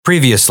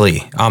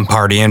Previously on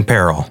Party in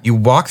Peril, you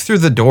walk through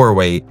the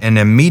doorway and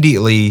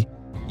immediately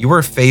you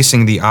were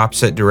facing the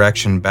opposite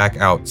direction back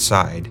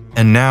outside.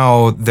 And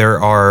now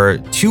there are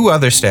two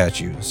other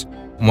statues,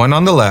 one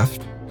on the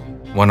left,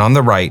 one on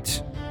the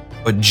right,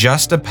 but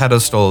just a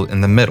pedestal in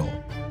the middle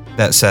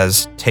that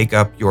says, "Take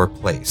up your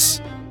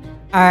place."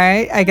 All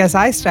right, I guess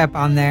I step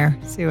on there,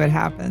 see what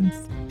happens.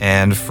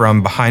 And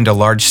from behind a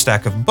large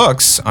stack of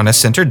books on a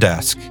center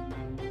desk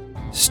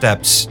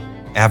steps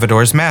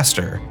Avador's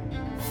master.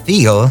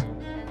 Thiel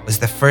was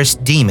the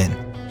first demon.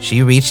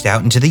 She reached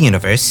out into the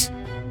universe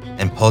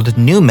and pulled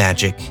new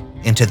magic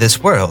into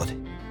this world,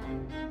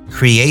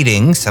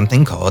 creating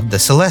something called the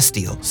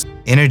Celestials.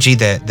 Energy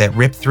that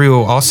ripped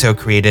through also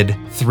created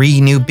three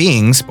new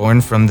beings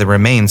born from the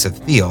remains of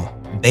Thiel.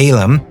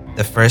 Balaam,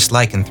 the first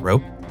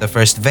lycanthrope, the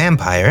first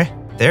vampire.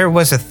 There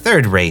was a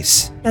third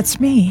race. That's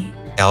me.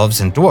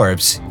 Elves and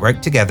dwarves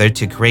worked together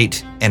to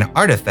create an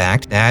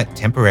artifact that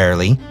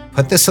temporarily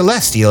put the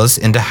Celestials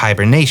into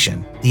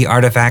hibernation. The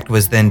artifact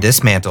was then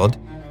dismantled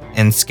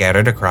and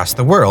scattered across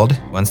the world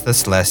once the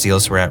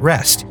Celestials were at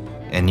rest.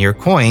 And your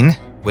coin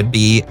would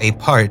be a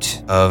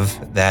part of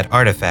that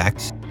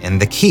artifact. And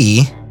the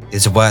key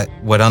is what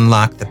would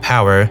unlock the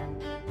power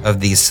of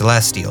these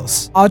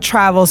Celestials. All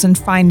travels in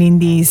finding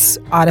these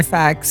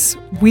artifacts.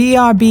 We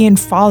are being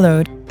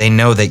followed. They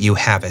know that you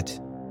have it.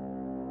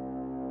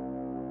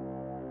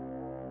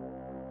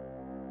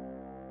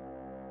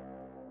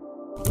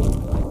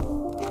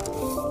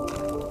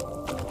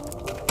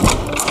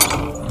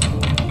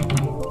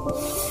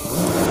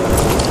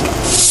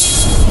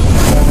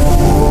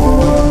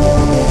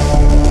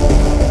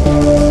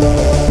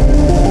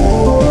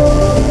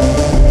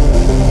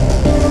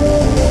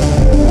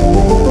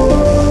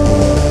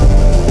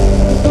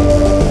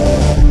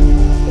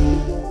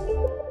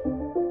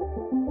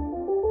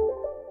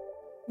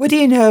 What do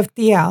you know of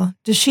Thiel?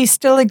 Does she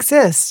still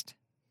exist?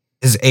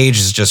 His age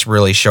is just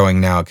really showing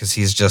now because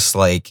he's just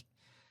like,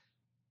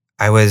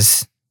 I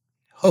was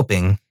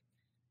hoping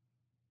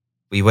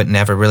we would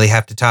never really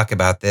have to talk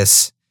about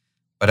this,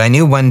 but I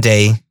knew one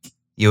day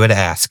you would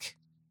ask.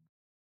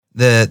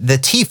 The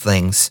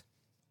tieflings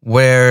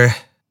were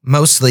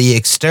mostly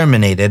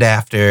exterminated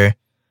after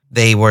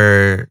they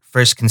were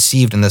first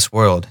conceived in this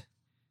world.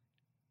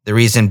 The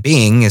reason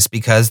being is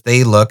because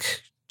they look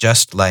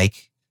just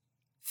like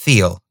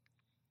Thiel.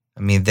 I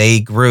mean, they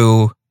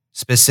grew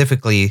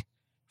specifically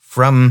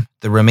from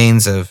the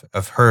remains of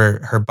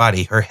her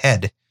body, her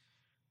head.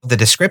 The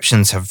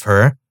descriptions of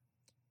her,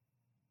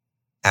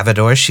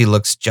 Avador, she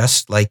looks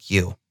just like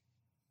you.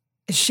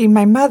 Is she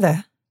my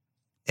mother?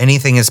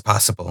 Anything is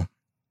possible.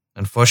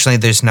 Unfortunately,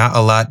 there's not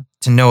a lot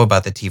to know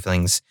about the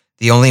tieflings.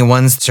 The only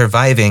ones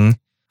surviving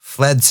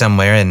fled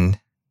somewhere and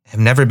have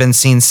never been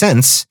seen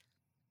since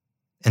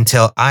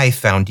until I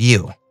found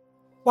you.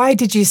 Why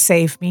did you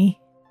save me?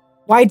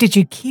 Why did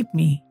you keep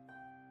me?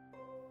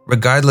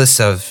 Regardless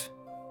of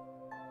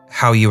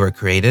how you were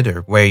created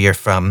or where you're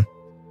from,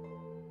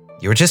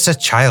 you were just a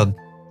child.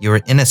 You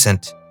were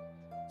innocent.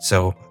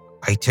 So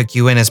I took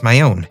you in as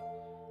my own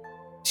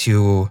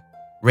to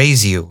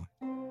raise you,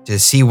 to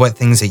see what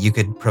things that you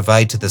could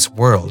provide to this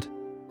world.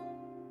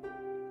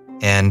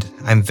 And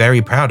I'm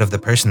very proud of the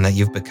person that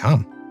you've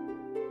become.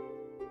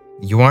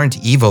 You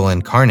aren't evil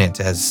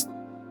incarnate as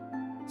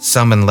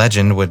some in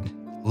legend would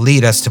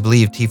lead us to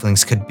believe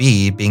tieflings could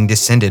be, being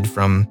descended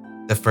from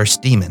the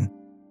first demon.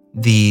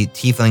 The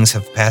tieflings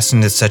have passed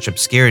into such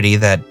obscurity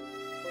that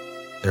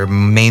they're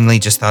mainly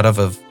just thought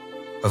of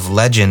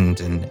legend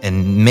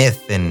and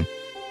myth, and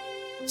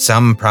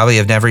some probably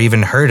have never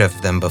even heard of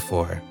them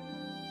before.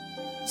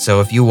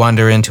 So if you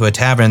wander into a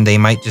tavern, they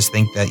might just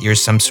think that you're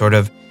some sort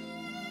of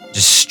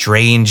just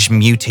strange,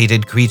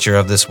 mutated creature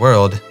of this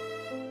world,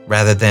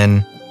 rather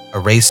than a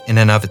race in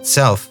and of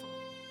itself.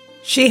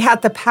 She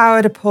had the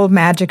power to pull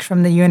magic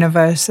from the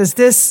universe. Is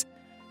this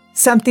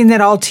something that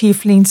all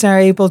tieflings are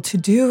able to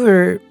do,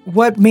 or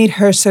what made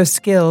her so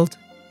skilled?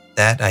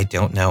 That I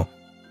don't know.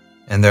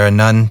 And there are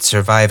none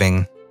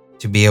surviving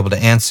to be able to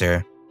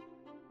answer.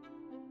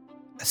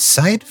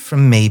 Aside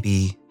from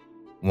maybe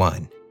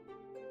one.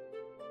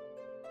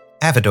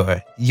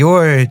 Avador,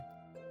 your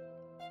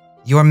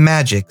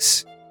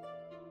magics,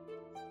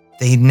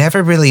 they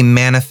never really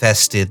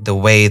manifested the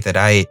way that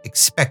I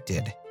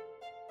expected.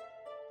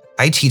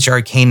 I teach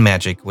arcane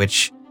magic,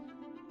 which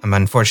I'm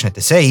unfortunate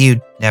to say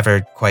you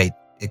never quite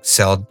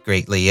excelled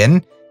greatly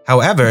in.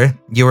 However,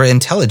 you were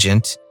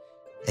intelligent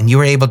and you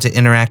were able to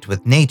interact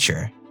with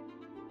nature.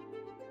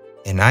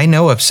 And I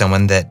know of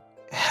someone that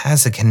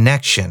has a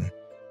connection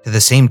to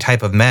the same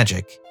type of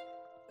magic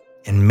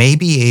and may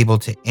be able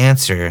to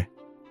answer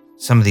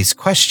some of these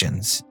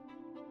questions.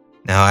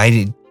 Now,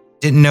 I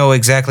didn't know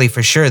exactly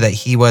for sure that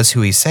he was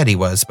who he said he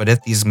was, but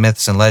if these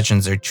myths and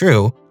legends are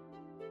true,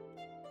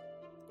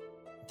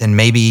 then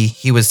maybe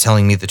he was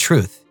telling me the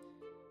truth.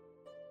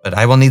 But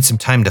I will need some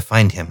time to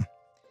find him.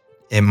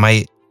 It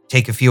might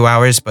take a few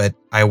hours, but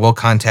I will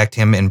contact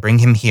him and bring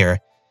him here,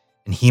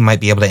 and he might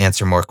be able to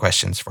answer more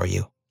questions for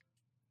you.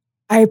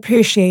 I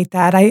appreciate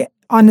that. I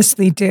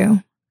honestly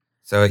do.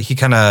 So he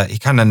kind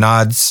of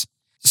nods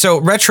So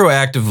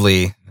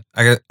retroactively,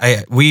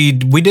 we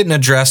didn't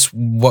address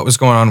what was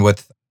going on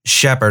with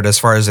Shepard as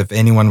far as if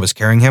anyone was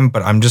carrying him,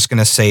 but I'm just going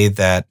to say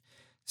that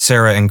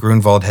Sarah and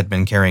Grunwald had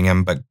been carrying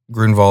him, but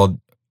Grunwald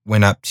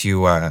went up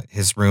to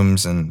his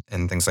rooms and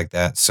things like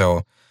that.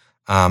 So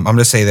I'm going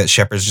to say that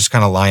Shepard's just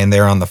kind of lying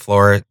there on the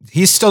floor.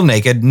 He's still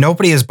naked.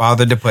 Nobody has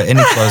bothered to put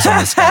any clothes on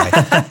this guy.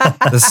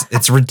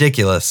 It's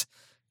ridiculous.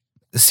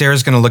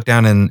 Sarah's going to look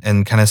down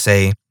and kind of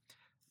say,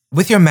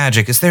 with your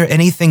magic, is there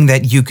anything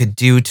that you could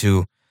do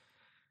to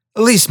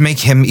at least make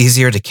him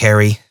easier to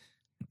carry?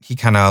 He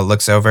kind of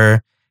looks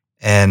over,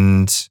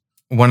 and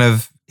one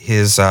of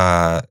his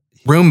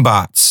room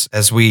bots,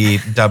 as we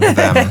dubbed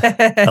them,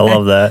 I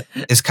love that.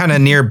 is kind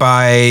of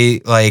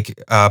nearby, like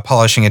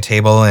polishing a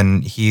table,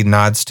 and he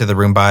nods to the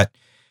room bot,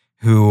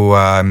 who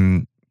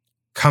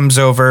comes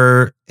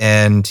over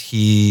and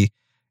he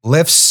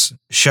lifts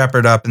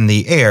Shepard up in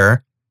the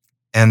air,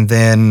 and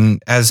then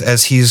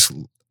as he's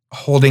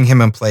holding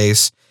him in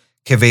place,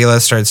 Kavela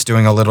starts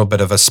doing a little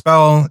bit of a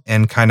spell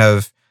and kind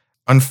of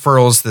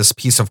unfurls this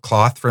piece of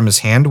cloth from his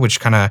hand, which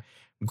kind of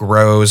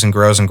grows and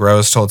grows and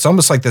grows till it's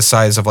almost like the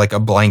size of like a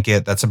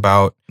blanket that's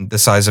about the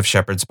size of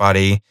Shepard's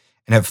body,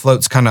 and it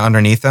floats kind of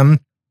underneath him.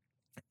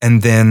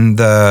 And then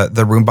the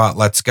Roombot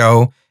lets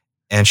go,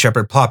 and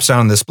Shepard plops down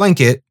on this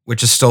blanket,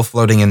 which is still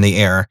floating in the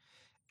air,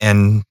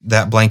 and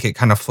that blanket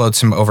kind of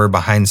floats him over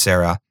behind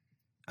Sarah.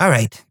 All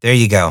right, there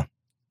you go.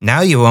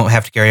 Now you won't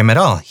have to carry him at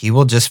all. He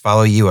will just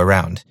follow you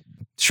around.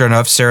 Sure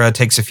enough, Sarah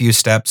takes a few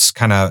steps,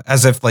 kind of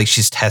as if like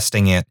she's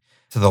testing it,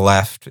 to the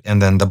left,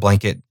 and then the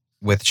blanket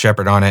with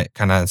Shepard on it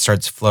kind of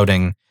starts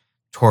floating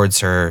towards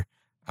her,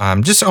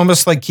 just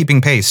almost like keeping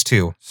pace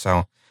too.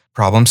 So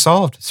problem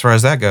solved as far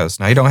as that goes.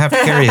 Now you don't have to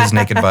carry his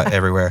naked butt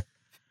everywhere.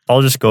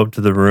 I'll just go up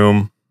to the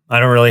room. I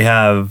don't really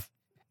have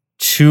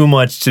too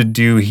much to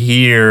do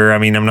here. I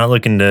mean, I'm not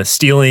looking to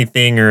steal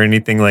anything or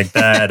anything like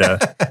that.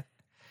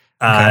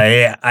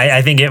 Okay.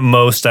 I think at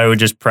most I would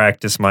just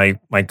practice my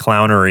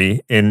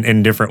clownery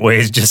in different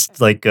ways, just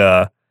like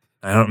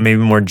maybe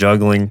more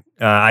juggling.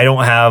 I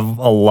don't have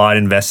a lot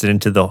invested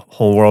into the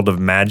whole world of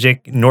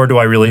magic, nor do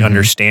I really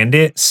understand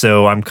it.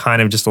 So I'm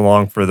kind of just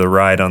along for the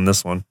ride on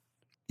this one.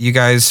 You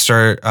guys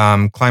start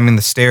climbing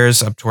the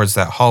stairs up towards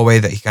that hallway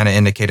that he kind of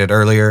indicated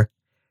earlier.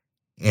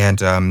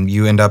 And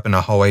you end up in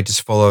a hallway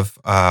just full of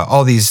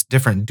all these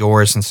different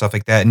doors and stuff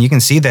like that. And you can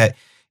see that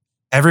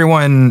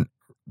everyone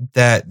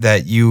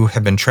that you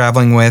have been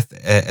traveling with,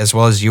 as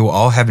well as you,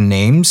 all have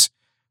names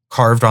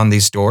carved on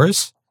these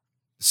doors.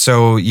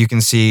 So you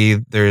can see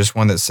there's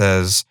one that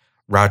says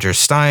Roger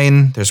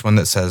Stein. There's one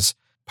that says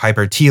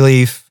Piper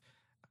Tealeaf,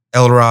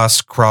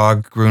 Elros,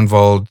 Krog,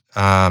 Grunwald,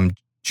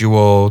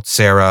 Jewel,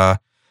 Sarah,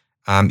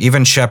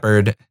 even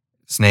Shepard's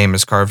name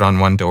is carved on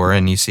one door,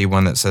 and you see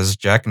one that says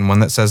Jack and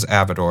one that says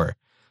Avador.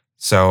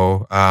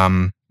 So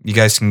you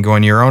guys can go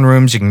in your own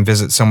rooms. You can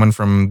visit someone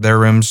from their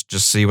rooms,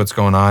 just see what's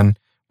going on,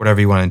 whatever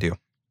you want to do.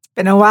 It's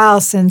been a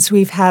while since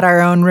we've had our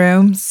own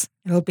rooms.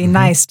 It'll be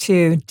nice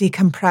to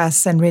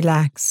decompress and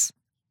relax.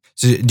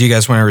 So do you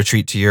guys want to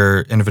retreat to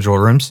your individual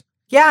rooms?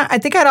 Yeah, I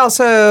think I'd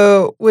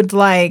also would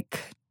like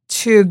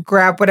to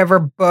grab whatever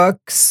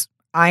books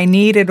I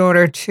need in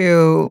order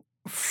to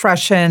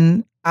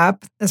freshen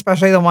up,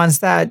 especially the ones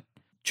that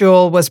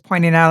Jewel was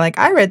pointing out. Like,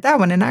 I read that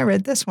one and I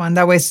read this one.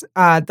 That was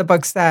the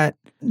books that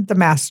the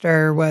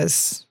master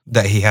was...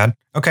 That he had?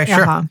 Okay,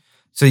 sure. Uh-huh.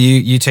 So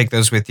you take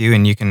those with you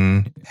and you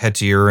can head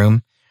to your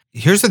room.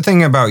 Here's the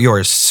thing about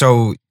yours.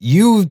 So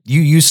you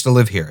used to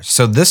live here.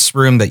 So this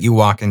room that you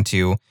walk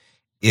into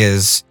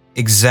is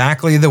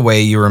exactly the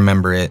way you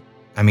remember it.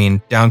 I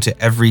mean, down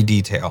to every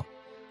detail.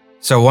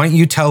 So why don't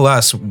you tell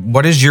us,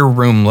 what does your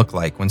room look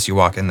like once you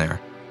walk in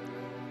there?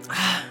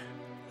 I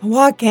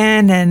walk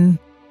in and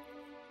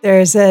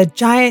there's a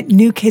giant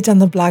New Kids on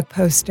the Block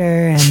poster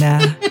and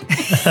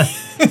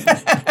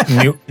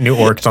new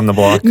orcs on the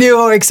block. New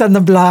Orcs on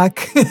the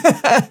Block.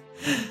 I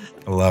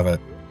love it.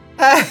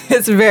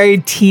 It's very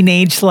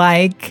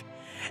teenage-like.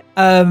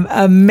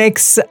 A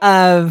mix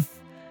of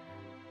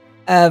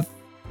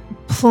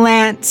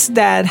plants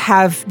that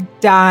have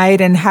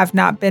died and have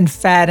not been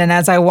fed. And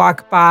as I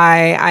walk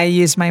by, I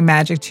use my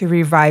magic to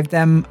revive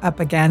them up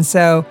again.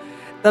 So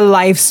the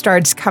life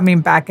starts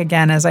coming back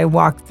again as I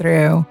walk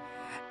through.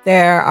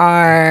 There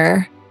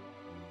are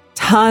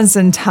tons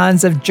and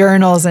tons of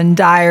journals and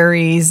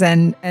diaries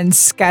and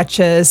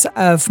sketches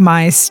of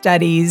my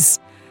studies,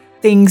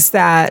 things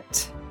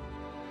that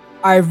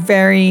are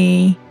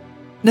very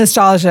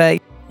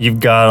nostalgic. You've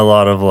got a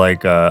lot of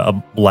like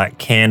black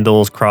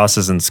candles,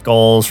 crosses, and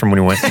skulls from when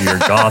you went through your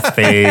goth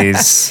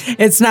phase.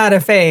 It's not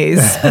a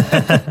phase.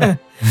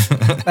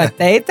 But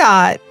they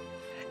thought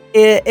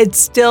it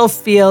still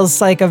feels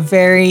like a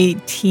very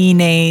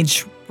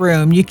teenage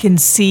room. You can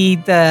see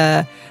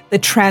the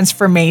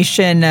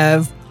transformation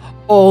of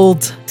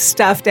old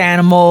stuffed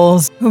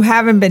animals who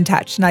haven't been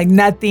touched. Like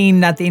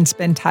nothing's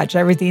been touched.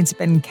 Everything's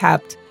been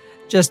kept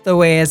just the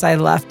way as I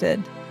left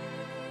it.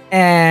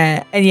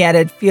 And yet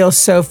it feels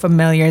so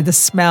familiar. The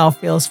smell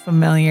feels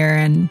familiar,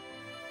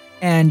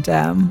 and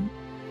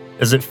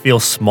does it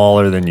feel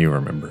smaller than you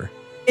remember?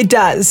 It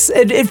does.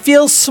 It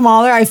feels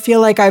smaller. I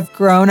feel like I've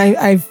grown.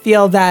 I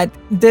feel that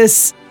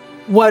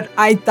what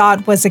I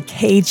thought was a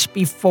cage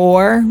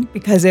before,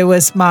 because it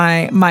was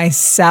my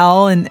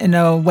cell in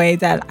a way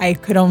that I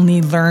could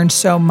only learn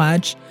so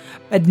much.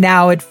 But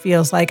now it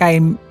feels like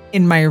I'm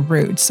in my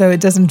roots. So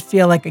it doesn't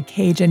feel like a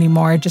cage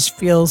anymore.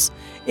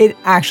 It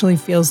actually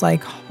feels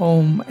like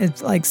home.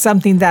 It's like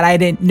something that I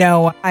didn't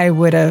know I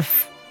would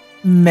have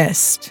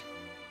missed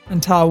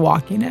until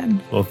walking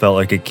in. Well, it felt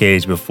like a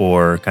cage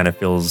before, kind of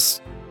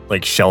feels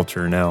like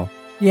shelter now.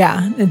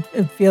 Yeah,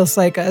 it feels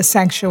like a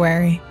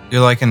sanctuary.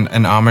 You're like an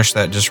Amish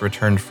that just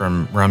returned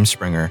from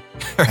Rumspringer.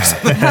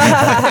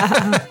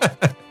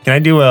 Can I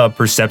do a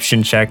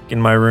perception check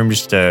in my room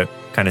just to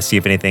kind of see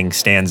if anything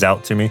stands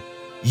out to me?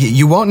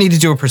 You won't need to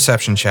do a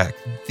perception check.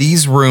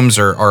 These rooms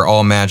are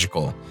all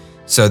magical.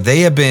 So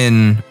they have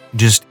been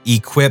just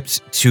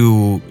equipped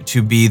to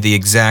be the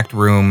exact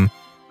room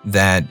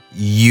that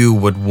you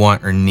would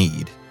want or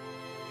need.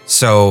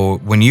 So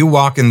when you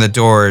walk in the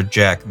door,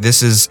 Jack,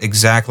 this is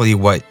exactly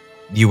what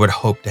you would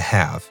hope to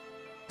have.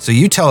 So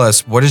you tell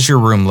us, what does your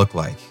room look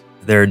like?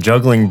 There are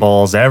juggling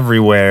balls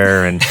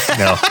everywhere, and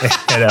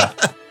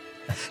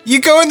You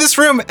go in this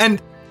room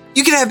and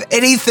you can have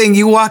anything.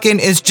 You walk in,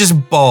 it's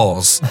just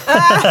balls.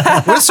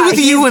 What's with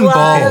you and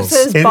balls?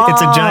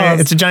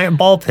 It's a giant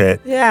ball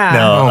pit. Yeah.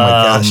 No, Oh my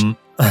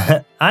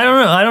gosh. I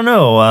don't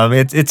know.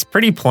 It's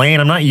pretty plain.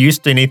 I'm not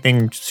used to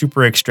anything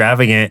super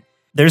extravagant.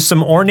 There's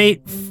some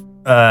ornate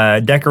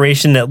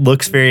decoration that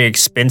looks very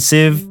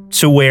expensive,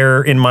 to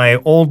where in my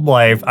old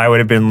life I would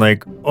have been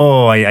like,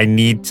 oh, I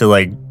need to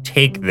like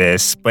take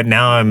this. But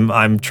now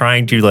I'm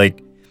trying to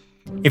like,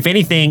 if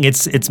anything,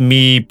 it's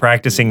me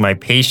practicing my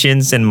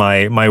patience and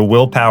my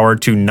willpower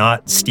to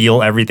not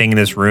steal everything in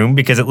this room,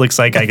 because it looks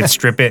like I could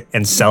strip it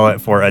and sell it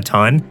for a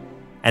ton.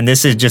 And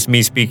this is just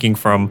me speaking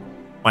from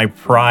my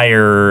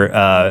prior,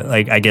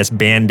 I guess,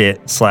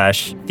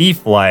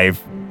 bandit/thief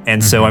life.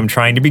 And so I'm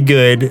trying to be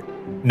good.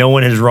 No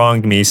one has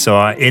wronged me. So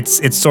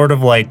it's sort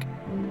of like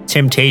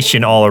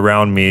temptation all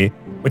around me,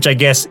 which I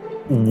guess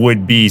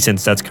would be,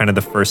 since that's kind of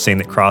the first thing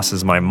that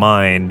crosses my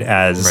mind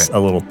as a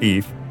little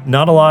thief.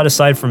 Not a lot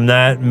aside from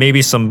that.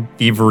 Maybe some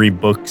thievery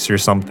books or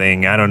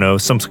something. I don't know.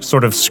 Some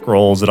sort of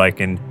scrolls that I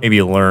can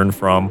maybe learn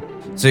from.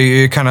 So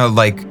you're kind of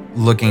like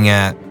looking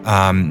at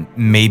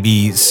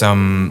maybe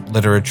some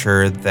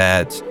literature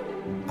that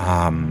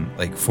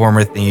like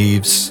former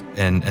thieves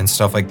and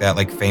stuff like that,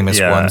 like famous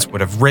ones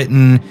would have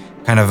written,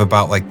 kind of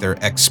about like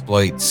their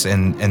exploits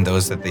and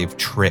those that they've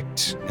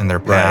tricked in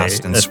their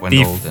past and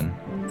swindled. And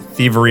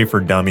thievery for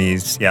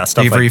dummies. Yeah,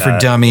 stuff thievery like that.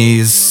 for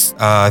dummies,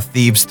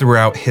 thieves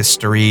throughout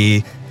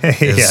history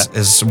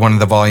is one of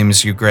the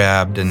volumes you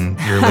grabbed and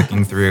you're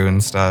looking through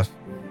and stuff.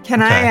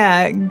 Can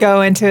I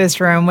go into his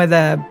room with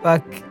a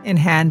book in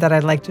hand that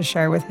I'd like to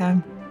share with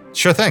him?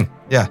 Sure thing.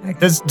 Yeah. Okay.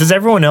 Does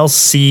everyone else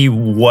see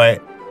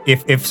what,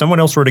 if someone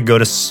else were to go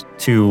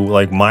to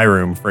like my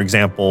room, for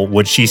example,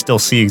 would she still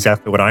see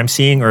exactly what I'm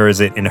seeing, or is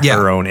it in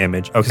her own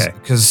image? Okay.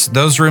 Because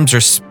those rooms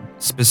are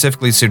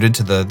specifically suited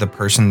to the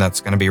person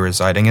that's going to be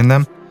residing in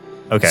them.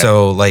 Okay.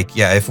 So like,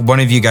 yeah, if one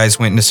of you guys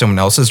went into someone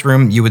else's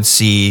room, you would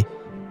see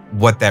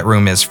what that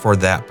room is for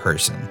that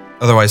person.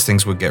 Otherwise,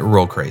 things would get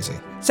real crazy.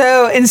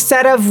 So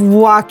instead of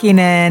walking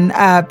in,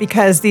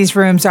 because these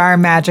rooms are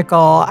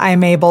magical,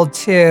 I'm able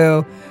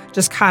to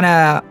just kind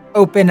of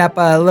open up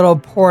a little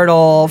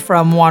portal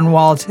from one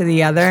wall to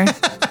the other.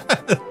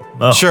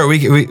 Oh, sure, we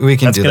can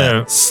do that. That's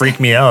gonna freak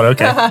me out.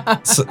 Okay.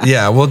 So,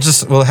 yeah,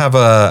 we'll have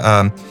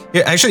a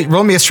here, actually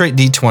roll me a straight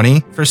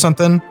D20 for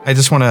something. I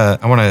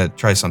want to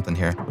try something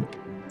here.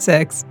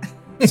 6.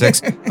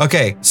 6.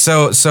 Okay,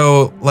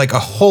 so like a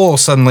hole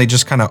suddenly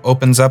just kind of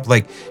opens up.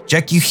 Like,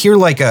 Jack, you hear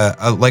like a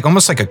like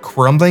almost like a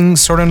crumbling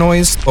sort of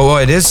noise. But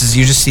what it is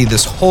you just see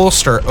this hole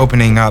start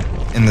opening up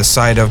in the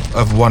side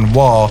of one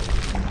wall.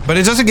 But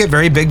it doesn't get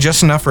very big,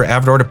 just enough for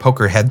Avador to poke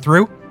her head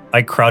through.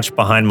 I crouch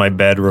behind my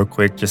bed real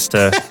quick just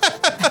to.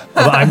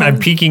 I'm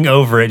peeking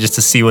over it just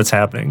to see what's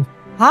happening.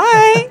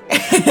 Hi.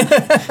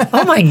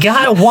 Oh my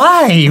God!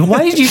 Why?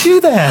 Why did you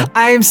do that?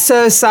 I'm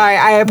so sorry.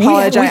 I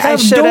apologize. We have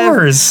I should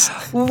doors.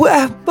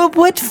 But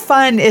what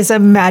fun is a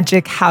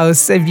magic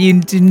house if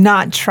you do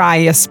not try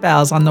your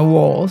spells on the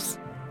walls?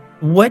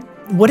 What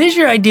is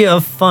your idea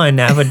of fun,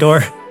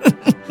 Avador?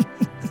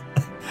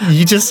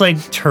 You just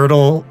like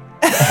turtle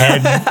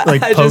head,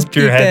 like poked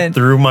your head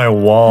through my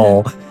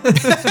wall.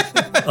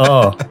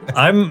 Oh,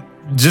 I'm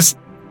just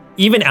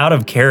even out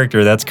of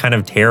character. That's kind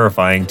of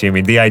terrifying to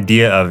me. The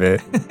idea of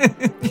it.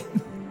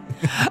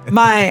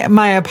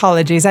 My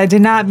apologies. I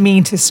did not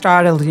mean to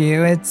startle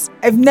you.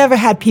 I've never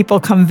had people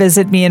come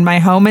visit me in my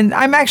home, and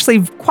I'm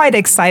actually quite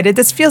excited.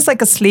 This feels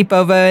like a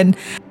sleepover, and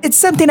it's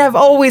something I've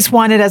always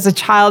wanted as a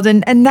child,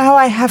 and now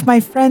I have my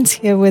friends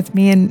here with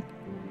me, and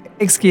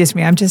excuse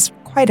me, I'm just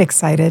quite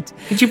excited.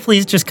 Could you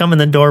please just come in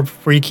the door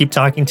before you keep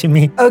talking to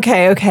me?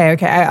 Okay.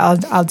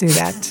 I'll do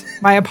that.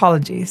 My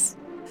apologies.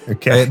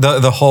 Okay.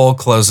 The hole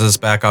closes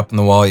back up in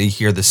the wall. You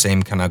hear the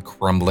same kind of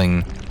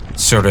crumbling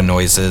sort of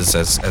noises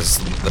as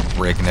the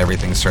brick and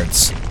everything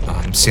starts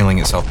sealing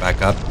itself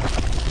back up.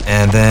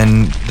 And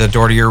then the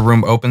door to your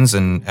room opens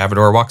and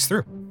Avador walks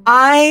through.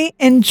 I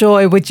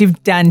enjoy what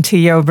you've done to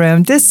your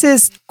room. This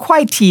is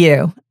quite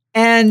you.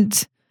 And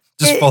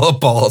Just full of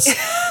balls.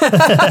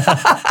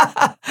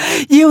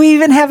 you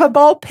even have a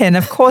ball pin.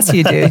 Of course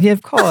you do.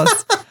 Of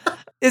course.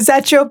 Is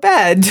that your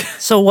bed?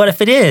 So what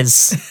if it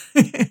is?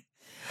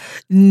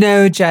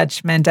 No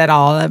judgment at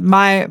all.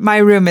 My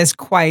room is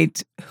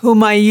quite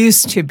whom I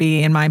used to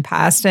be in my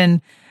past,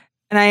 and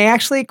I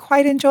actually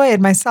quite enjoy it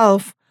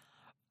myself.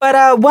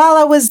 But while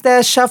I was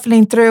there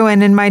shuffling through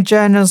and in my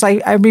journals,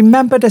 I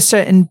remembered a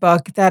certain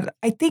book that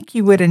I think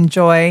you would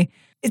enjoy.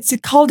 It's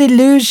called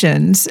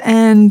Illusions,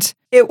 and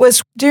it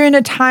was during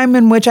a time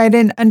in which I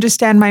didn't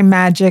understand my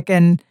magic,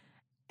 and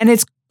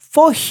it's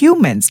for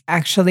humans,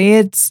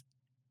 actually.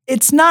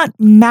 It's not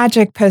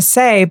magic per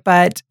se,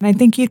 but I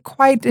think you'd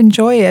quite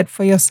enjoy it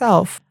for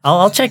yourself.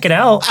 I'll check it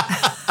out.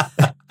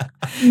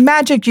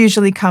 Magic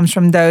usually comes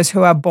from those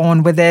who are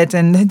born with it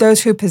and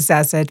those who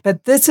possess it. But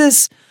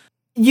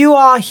you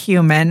are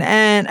human,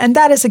 and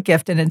that is a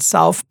gift in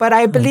itself. But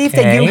I believe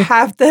that you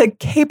have the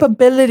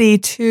capability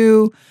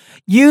to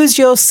use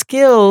your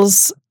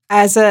skills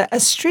as a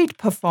street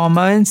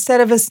performer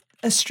instead of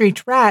a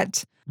street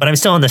rat. But I'm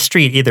still on the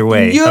street either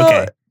way.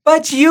 Okay.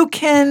 But you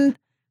can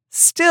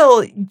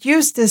still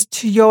use this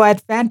to your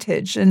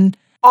advantage and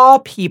all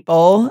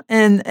people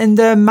and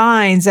their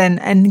minds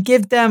and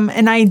give them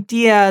an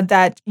idea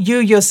that you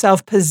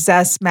yourself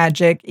possess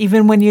magic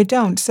even when you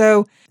don't.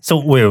 So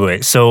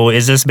wait. So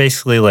is this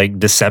basically like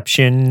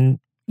deception?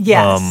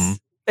 yes.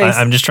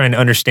 I'm just trying to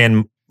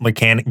understand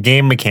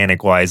game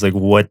mechanic wise, like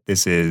what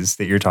this is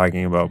that you're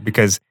talking about,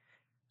 because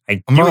I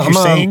get what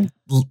you're saying.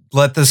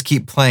 Let this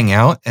keep playing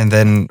out, and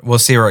then we'll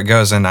see where it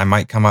goes. And I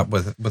might come up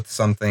with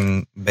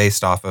something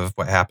based off of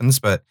what happens.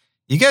 But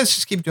you guys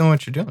just keep doing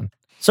what you're doing.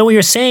 So what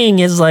you're saying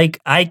is like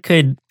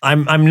I'm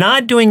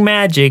not doing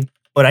magic,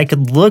 but I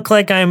could look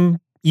like I'm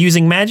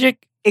using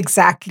magic?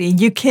 Exactly.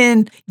 You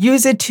can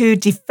use it to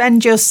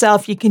defend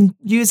yourself. You can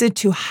use it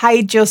to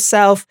hide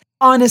yourself.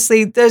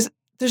 Honestly, there's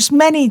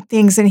many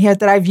things in here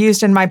that I've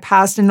used in my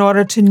past in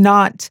order to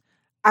not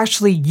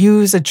actually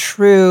use a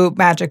true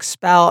magic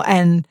spell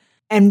and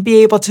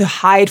be able to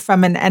hide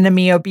from an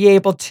enemy or be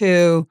able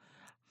to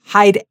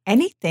hide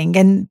anything.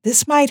 And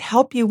this might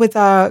help you with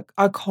our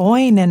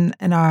coin and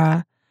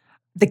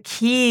the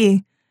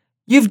key.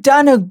 You've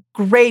done a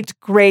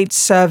great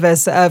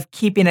service of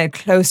keeping it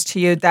close to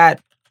you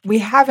that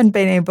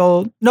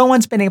no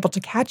one's been able to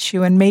catch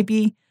you. And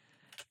maybe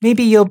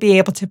you'll be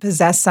able to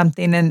possess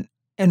something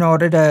in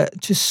order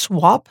to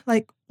swap.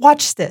 Like,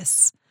 watch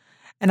this.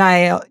 And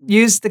I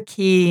use the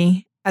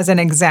key as an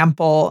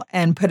example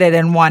and put it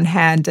in one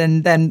hand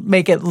and then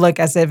make it look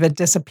as if it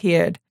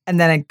disappeared. And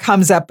then it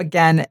comes up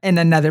again in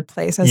another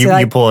place.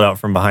 You pull it out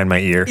from behind my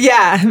ear.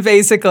 Yeah,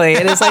 basically.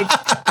 It is like,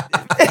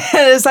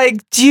 it's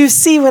like, do you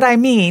see what I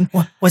mean?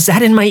 Was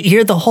that in my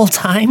ear the whole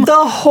time?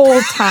 The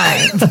whole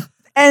time.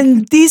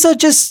 And these are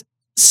just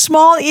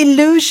small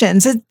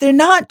illusions. They're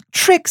not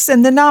tricks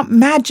and they're not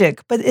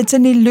magic, but it's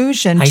an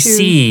illusion. I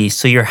see.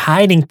 So you're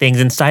hiding things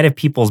inside of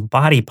people's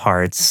body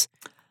parts.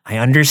 I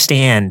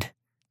understand.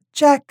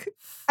 Jack,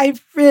 I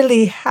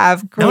really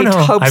have great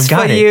hopes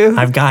for you.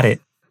 I've got it.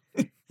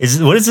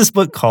 What is this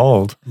book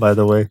called, by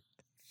the way?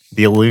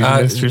 The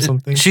Illusionist or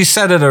something? She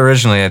said it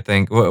originally, I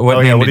think.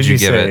 What did you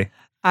give it?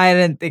 I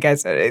didn't think I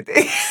said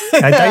anything.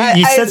 I thought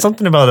you said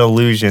something about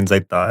illusions,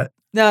 I thought.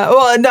 No,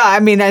 I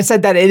mean, I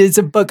said that it is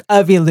a book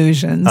of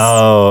illusions.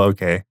 Oh,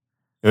 okay.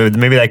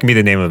 Maybe that can be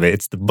the name of it.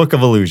 It's the Book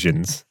of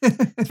Illusions.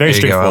 It's very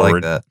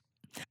straightforward. I like that.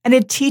 And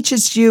it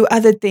teaches you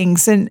other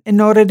things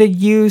in order to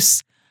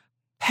use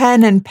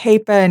pen and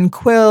paper and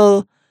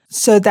quill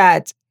so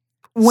that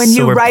when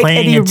you write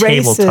and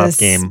erase a tabletop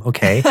game,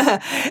 okay?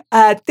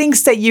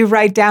 Things that you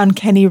write down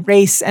can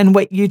erase, and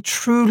what you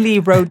truly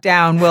wrote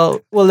down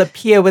will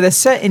appear with a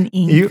certain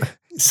ink.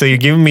 So you're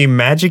giving me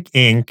magic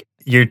ink.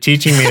 You're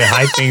teaching me to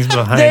hide things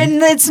behind.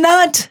 Then it's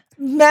not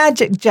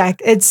magic,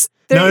 Jack.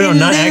 No,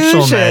 not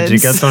actual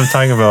magic. That's what I'm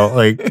talking about.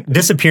 Like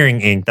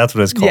disappearing ink. That's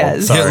what it's called.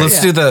 Yes. Yeah,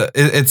 let's do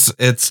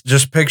it's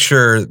just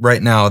picture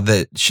right now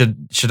that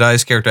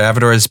Shadai's character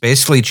Avador is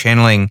basically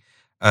channeling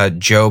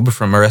Job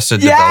from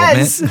Arrested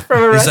Development.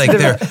 From Arrested He's like,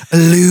 they're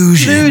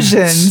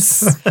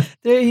illusions.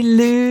 They're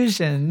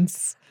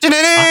illusions.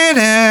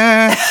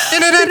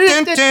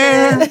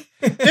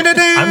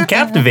 I'm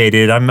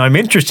captivated. I'm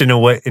interested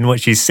in what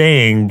she's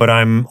saying, but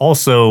I'm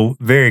also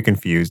very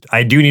confused.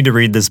 I do need to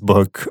read this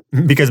book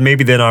because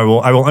maybe then I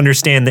will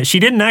understand that she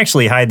didn't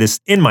actually hide this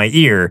in my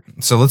ear.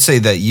 So let's say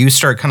that you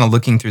start kind of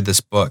looking through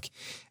this book,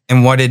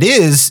 and what it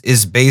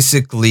is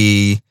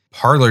basically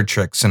parlor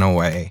tricks in a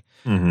way.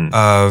 Mm-hmm.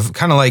 Of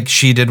kind of like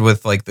she did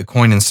with like the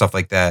coin and stuff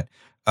like that,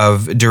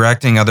 of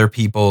directing other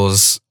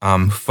people's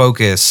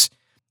focus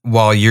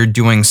while you're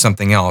doing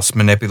something else,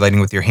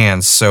 manipulating with your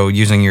hands. So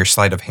using your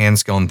sleight of hand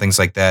skill and things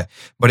like that.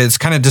 But it's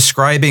kind of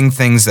describing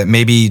things that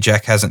maybe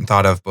Jack hasn't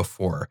thought of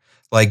before,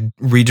 like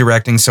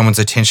redirecting someone's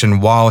attention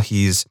while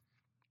he's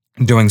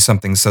doing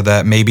something so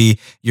that maybe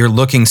you're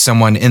looking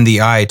someone in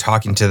the eye,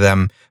 talking to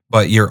them,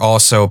 but you're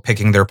also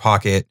picking their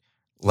pocket,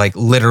 like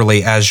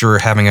literally as you're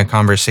having a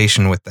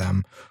conversation with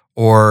them.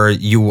 Or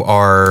you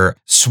are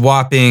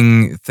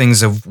swapping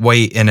things of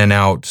weight in and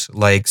out,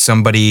 like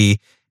somebody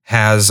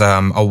has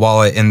a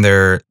wallet in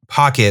their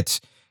pocket,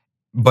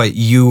 but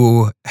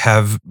you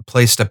have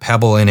placed a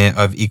pebble in it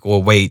of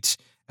equal weight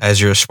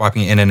as you're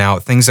swapping in and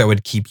out, things that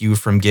would keep you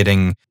from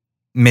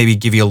maybe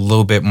give you a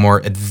little bit more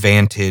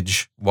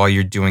advantage while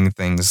you're doing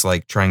things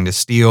like trying to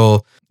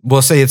steal.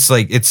 We'll say it's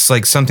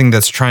like something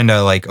that's trying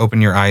to like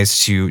open your eyes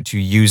to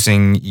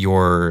using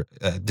your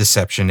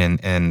deception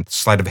and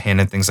sleight of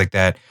hand and things like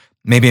that,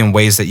 maybe in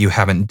ways that you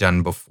haven't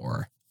done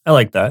before. I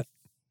like that.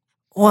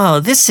 Wow,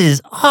 this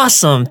is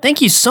awesome.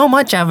 Thank you so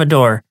much,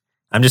 Avador.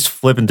 I'm just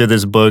flipping through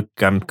this book.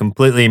 I'm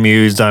completely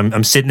amused.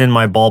 I'm sitting in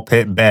my ball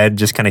pit bed,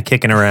 just kind of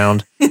kicking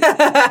around.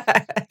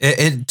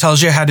 It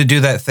tells you how to do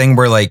that thing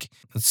where, like,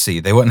 let's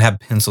see, they wouldn't have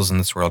pencils in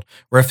this world,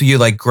 where if you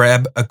like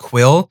grab a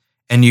quill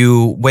and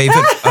you wave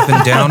it up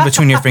and down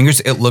between your fingers,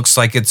 it looks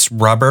like it's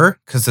rubber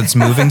because it's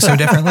moving so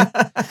differently.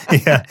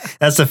 Yeah,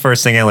 that's the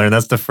first thing I learned.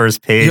 That's the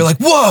first page. You're like,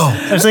 whoa!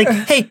 I was like,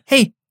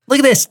 hey, look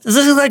at this. Does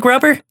this look like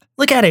rubber?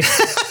 Look at it.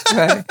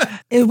 Right.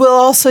 It will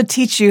also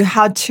teach you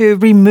how to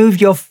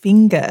remove your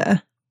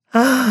finger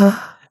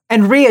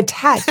and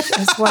reattach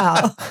as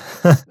well.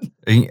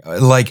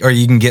 Or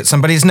you can get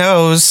somebody's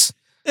nose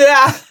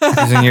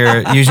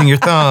Yeah. using your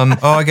thumb.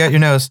 Oh, I got your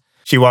nose.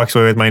 She walks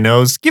away with my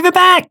nose. Give it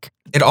back.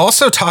 It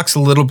also talks a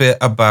little bit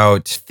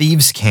about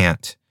thieves'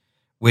 cant,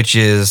 which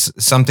is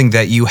something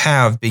that you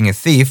have being a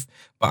thief,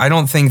 but I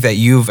don't think that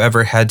you've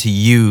ever had to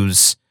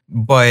use.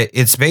 But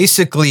it's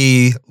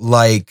basically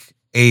like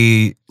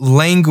a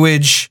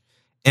language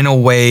in a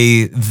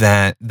way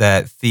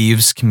that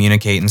thieves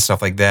communicate and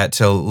stuff like that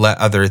to let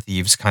other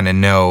thieves kind of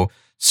know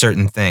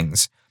certain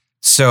things.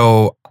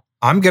 So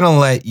I'm going to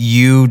let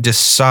you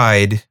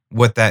decide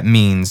what that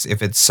means.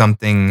 If it's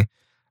something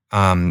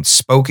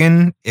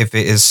spoken, if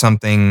it is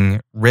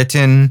something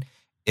written,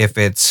 if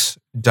it's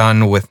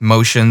done with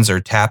motions or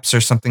taps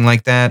or something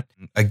like that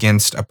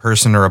against a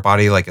person or a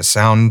body, like a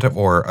sound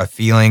or a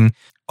feeling.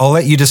 I'll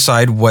let you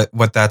decide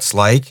what that's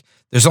like.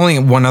 There's only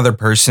one other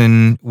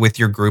person with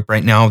your group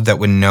right now that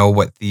would know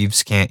what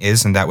thieves' cant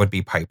is, and that would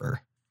be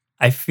Piper.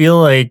 I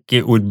feel like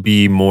it would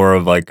be more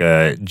of like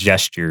a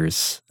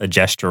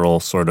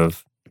gestural sort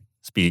of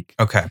speak.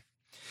 Okay.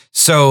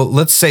 So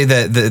let's say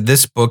that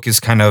this book is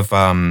kind of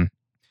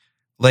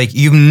like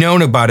you've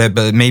known about it,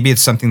 but maybe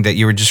it's something that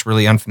you were just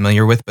really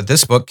unfamiliar with, but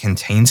this book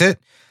contains it.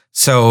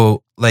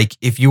 So like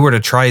if you were to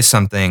try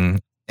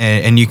something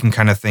and you can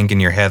kind of think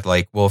in your head,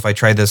 like, well, if I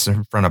tried this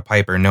in front of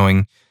Piper,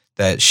 knowing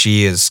that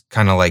she is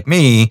kind of like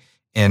me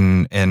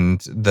and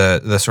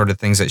the sort of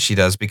things that she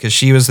does, because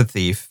she was a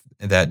thief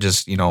that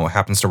just,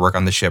 happens to work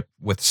on the ship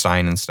with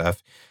Stein and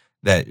stuff,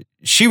 that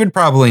she would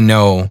probably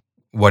know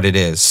what it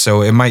is.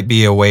 So it might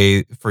be a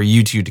way for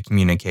you two to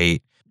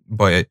communicate,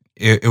 but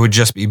it would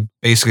just be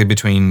basically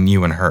between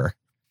you and her.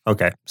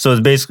 Okay. So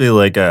it's basically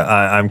like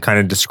I'm kind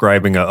of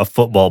describing a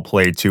football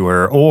play to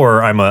her,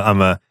 or I'm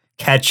a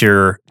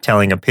catcher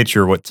telling a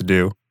pitcher what to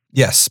do.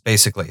 Yes,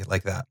 basically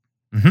like that.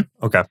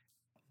 Okay.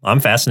 I'm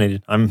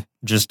fascinated. I'm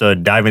just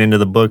diving into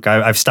the book.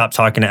 I've stopped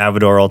talking to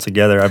Avador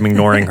altogether. I'm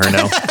ignoring her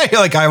now. You're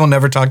like, I will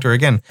never talk to her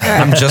again.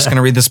 I'm just going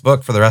to read this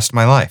book for the rest of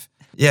my life.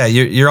 Yeah,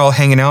 you're all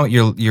hanging out.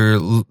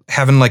 You're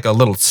having like a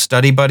little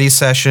study buddy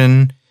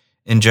session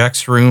in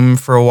Jack's room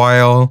for a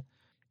while.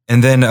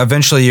 And then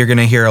eventually you're going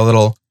to hear a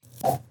little.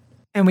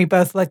 And we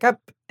both look up,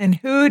 and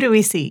who do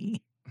we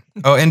see?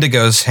 Oh,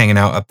 Indigo's hanging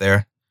out up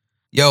there.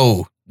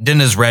 Yo,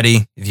 dinner's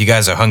ready if you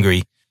guys are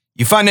hungry.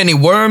 You find any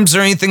worms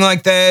or anything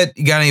like that?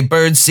 You got any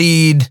bird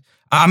seed?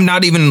 I'm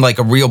not even like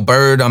a real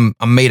bird. I'm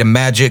made of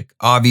magic,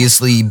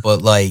 obviously,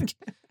 but like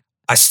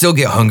I still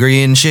get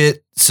hungry and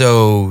shit.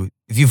 So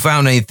if you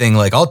found anything,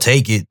 like I'll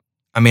take it.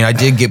 I mean, I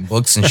did get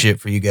books and shit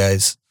for you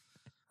guys.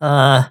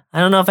 I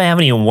don't know if I have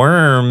any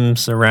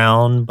worms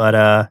around, but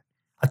I'll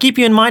keep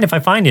you in mind if I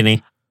find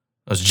any.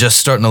 I was just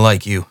starting to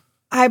like you.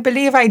 I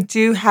believe I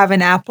do have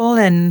an apple,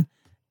 and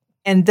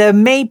there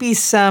may be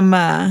some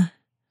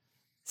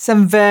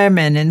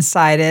vermin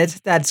inside it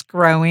that's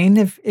growing.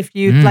 If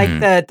you'd like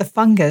the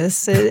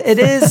fungus, it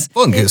is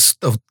fungus.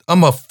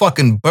 I'm a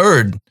fucking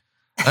bird.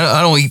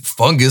 I don't eat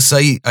fungus.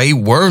 I eat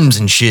worms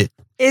and shit.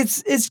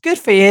 It's good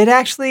for you. It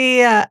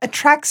actually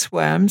attracts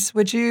worms.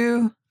 Would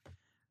you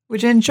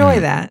enjoy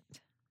that?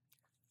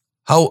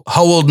 How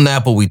old an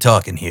apple we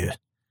talking here?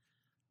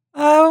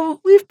 Oh,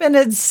 we've been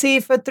at sea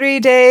for 3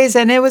 days,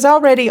 and it was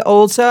already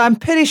old. So I'm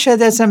pretty sure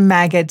there's some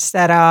maggots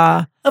that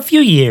are a few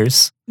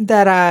years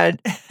that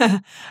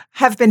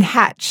have been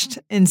hatched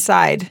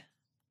inside.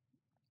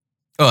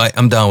 All right,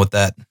 I'm down with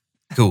that.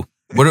 Cool.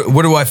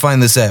 Where do I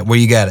find this at? Where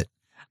you got it?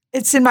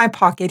 It's in my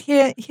pocket.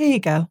 Here you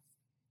go. All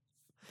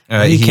Why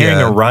right, are you carrying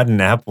a rotten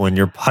apple in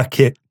your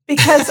pocket?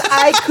 Because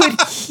I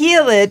could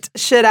heal it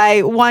should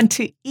I want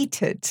to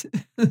eat it.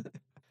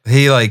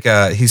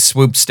 He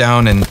swoops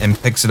down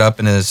and picks it up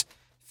in his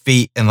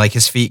feet, and like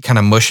his feet kind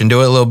of mush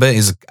into it a little bit.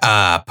 He's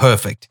like,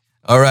 perfect.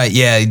 All right,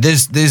 yeah,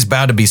 there's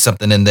bound to be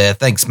something in there.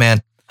 Thanks,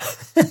 man.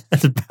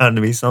 There's bound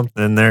to be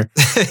something in there.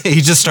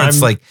 He just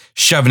starts like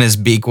shoving his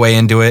beak way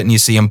into it, and you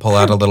see him pull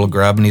out a little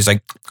grub, and he's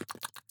like,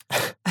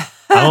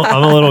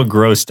 I'm a little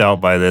grossed out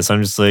by this.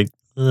 I'm just like,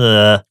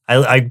 ugh.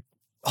 I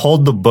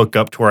hold the book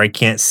up to where I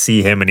can't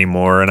see him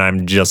anymore, and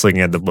I'm just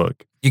looking at the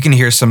book. you can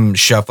hear some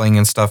shuffling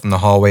and stuff in the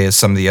hallway as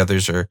some of the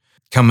others are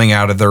coming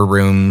out of their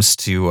rooms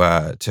to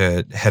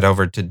head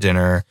over to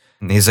dinner.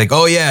 And he's like,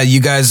 "Oh yeah, you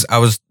guys,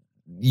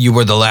 you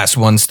were the last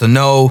ones to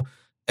know.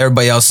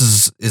 Everybody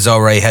else is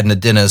already heading to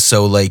dinner.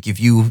 So like, if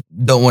you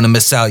don't want to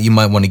miss out, you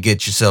might want to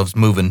get yourselves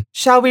moving."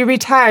 Shall we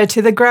retire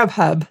to the grub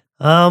hub?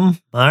 All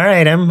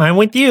right, I'm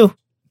with you.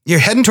 You're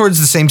heading towards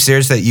the same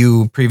stairs that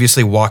you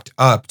previously walked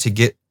up to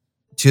get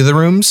to the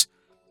rooms.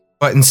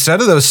 But instead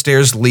of those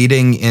stairs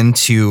leading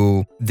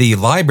into the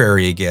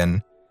library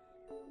again,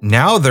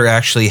 now they're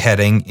actually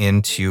heading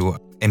into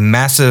a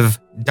massive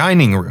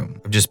dining room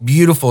of just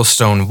beautiful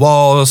stone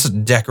walls,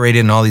 decorated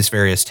in all these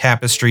various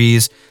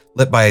tapestries,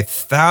 lit by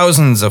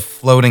thousands of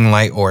floating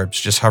light orbs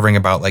just hovering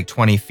about like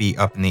 20 feet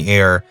up in the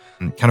air,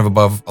 kind of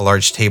above a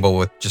large table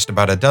with just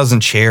about a dozen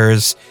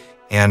chairs.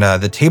 And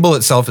the table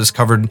itself is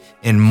covered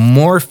in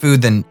more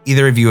food than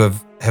either of you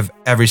have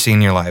ever seen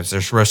in your lives.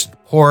 There's roasted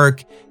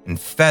pork and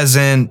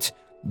pheasant.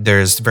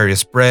 There's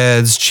various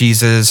breads,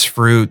 cheeses,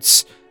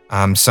 fruits,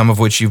 some of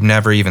which you've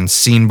never even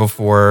seen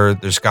before.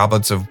 There's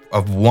goblets of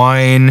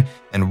wine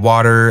and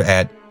water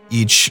at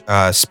each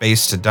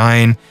space to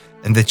dine.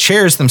 And the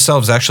chairs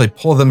themselves actually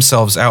pull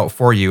themselves out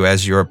for you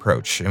as you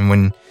approach. And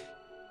when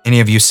any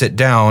of you sit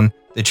down,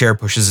 the chair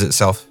pushes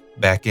itself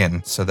back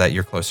in so that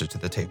you're closer to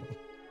the table.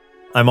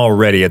 I'm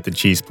already at the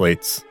cheese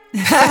plates.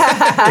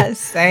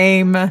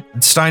 Same.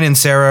 Stein and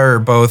Sarah are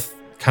both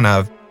kind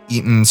of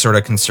eaten sort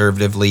of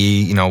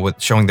conservatively,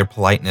 with showing their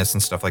politeness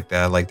and stuff like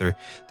that. Like they're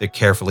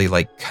carefully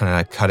like kind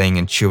of cutting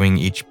and chewing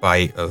each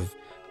bite of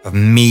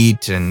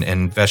meat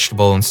and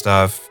vegetable and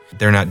stuff.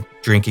 They're not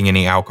drinking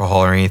any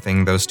alcohol or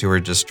anything. Those two are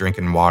just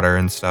drinking water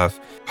and stuff.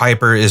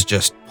 Piper is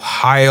just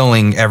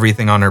piling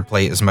everything on her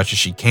plate as much as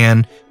she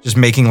can, just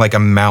making like a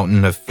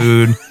mountain of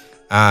food.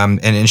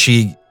 And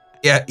she,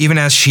 even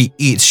as she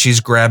eats, she's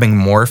grabbing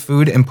more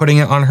food and putting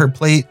it on her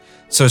plate.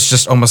 So it's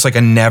just almost like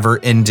a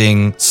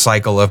never-ending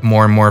cycle of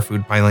more and more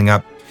food piling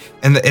up.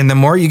 And the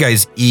more you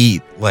guys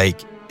eat, like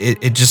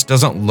it just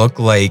doesn't look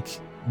like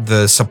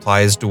the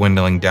supply is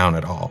dwindling down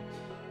at all.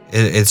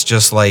 It's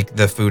just like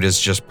the food is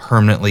just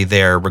permanently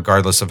there,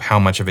 regardless of how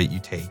much of it you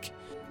take.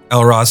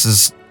 Elros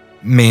is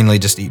mainly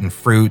just eating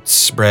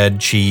fruits, bread,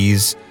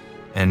 cheese,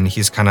 and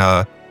he's kind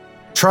of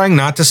trying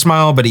not to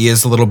smile, but he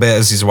is a little bit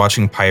as he's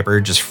watching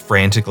Piper just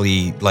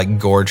frantically like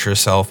gorge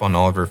herself on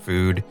all of her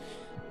food.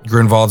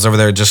 Grunwald's over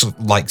there just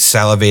like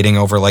salivating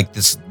over like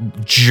this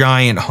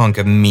giant hunk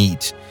of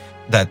meat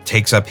that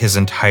takes up his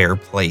entire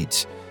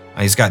plate.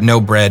 He's got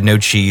no bread, no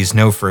cheese,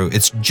 no fruit.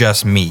 It's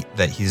just meat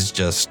that he's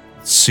just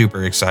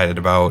super excited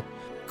about.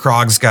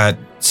 Krog's got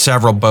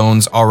several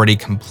bones already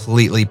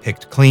completely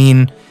picked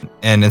clean.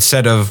 And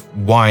instead of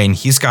wine,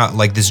 he's got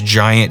like this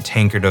giant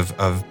tankard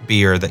of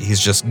beer that he's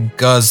just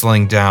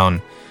guzzling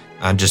down,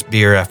 just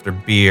beer after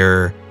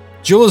beer.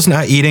 Jewel's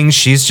not eating.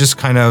 She's just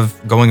kind of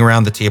going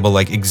around the table,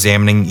 like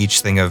examining each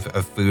thing of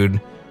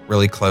food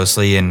really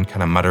closely and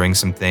kind of muttering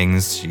some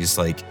things. She's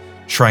like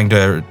trying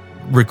to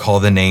recall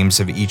the names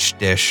of each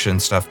dish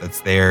and stuff that's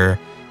there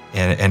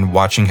and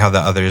watching how the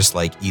others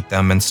like eat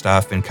them and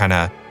stuff, and kind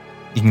of,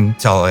 you can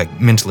tell like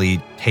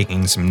mentally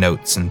taking some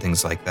notes and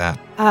things like that.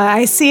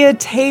 I see a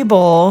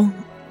table,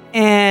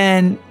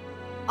 and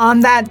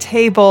on that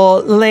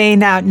table,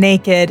 laying out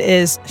naked,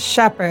 is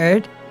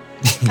Shepherd.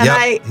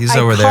 And he's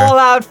over there. I call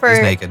out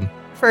He's naked.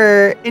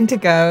 for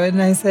Indigo,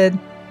 and I said,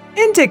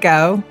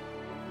 "Indigo,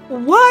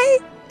 why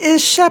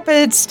is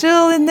Shepherd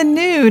still in the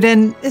nude?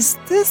 And is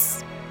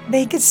this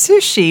naked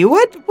sushi?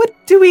 What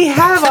do we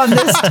have on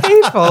this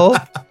table?"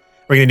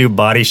 We're going to do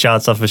body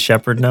shots off of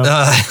Shepherd now?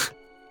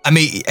 I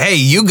mean, hey,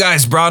 you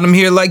guys brought him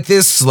here like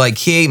this. Like,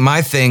 he ain't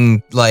my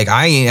thing. Like,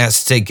 I ain't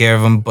has to take care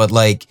of him. But,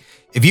 like,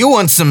 if you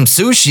want some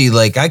sushi,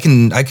 like, I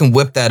can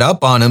whip that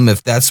up on him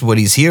if that's what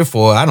he's here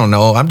for. I don't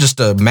know. I'm just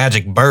a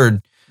magic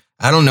bird.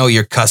 I don't know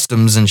your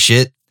customs and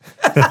shit.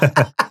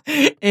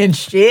 And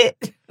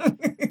shit.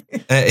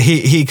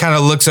 He kind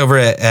of looks over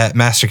at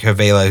Master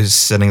Cavela, who's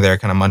sitting there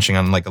kind of munching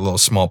on, like, a little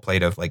small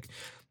plate of, like,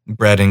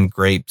 bread and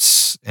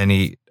grapes. And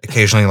he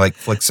occasionally, like,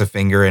 flicks a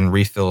finger and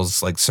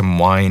refills, like, some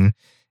wine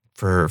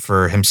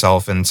for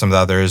himself and some of the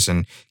others,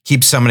 and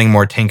keeps summoning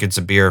more tankards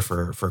of beer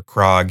for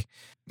Krog.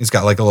 He's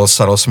got like a little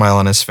subtle smile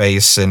on his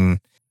face,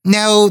 and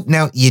no,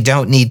 you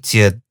don't need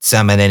to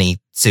summon any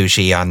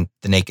sushi on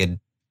the naked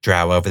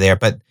drow over there,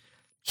 but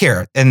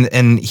here.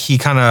 And he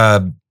kind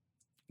of,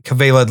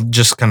 Cavela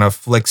just kind of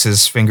flicks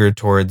his finger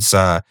towards,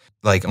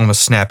 like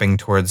almost snapping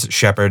towards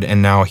Shepherd,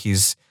 and now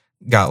he's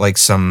got like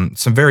some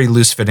very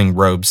loose fitting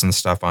robes and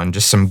stuff on,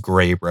 just some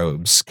gray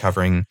robes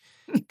covering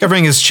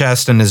his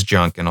chest and his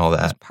junk and all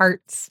that.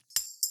 Parts.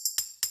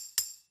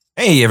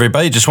 Hey,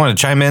 everybody. Just want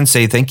to chime in,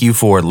 say thank you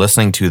for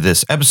listening to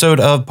this episode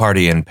of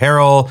Party in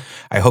Peril.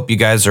 I hope you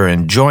guys are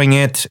enjoying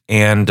it.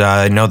 And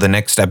I know the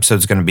next episode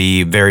is going to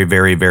be very,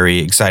 very, very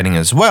exciting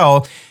as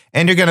well.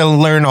 And you're going to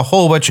learn a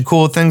whole bunch of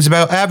cool things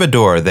about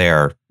Abador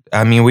there.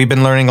 I mean, we've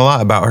been learning a lot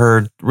about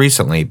her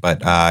recently,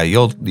 but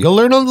you'll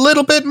learn a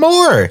little bit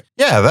more.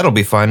 Yeah, that'll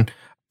be fun.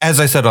 As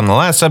I said on the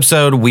last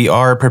episode, we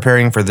are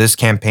preparing for this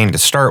campaign to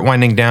start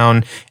winding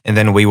down, and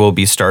then we will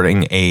be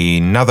starting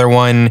another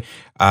one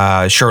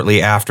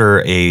shortly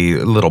after a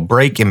little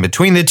break in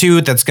between the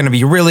two. That's going to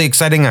be really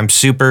exciting. I'm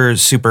super,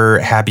 super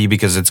happy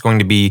because it's going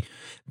to be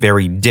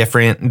very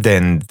different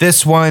than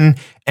this one,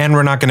 and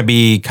we're not going to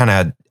be kind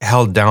of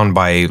held down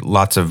by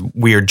lots of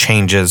weird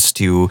changes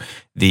to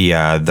the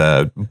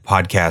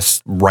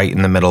podcast right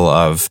in the middle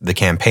of the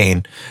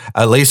campaign.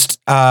 At least,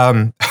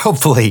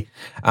 hopefully.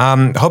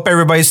 Hope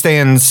everybody's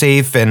staying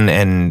safe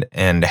and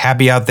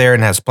happy out there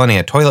and has plenty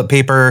of toilet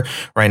paper.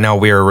 Right now,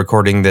 we are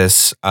recording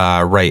this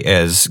right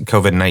as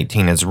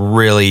COVID-19 is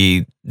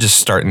really just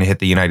starting to hit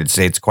the United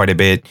States quite a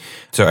bit.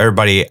 So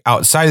everybody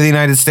outside of the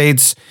United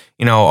States,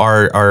 you know,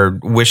 our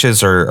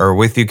wishes are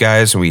with you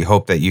guys, and we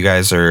hope that you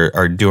guys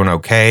are doing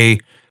okay.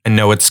 I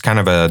know it's kind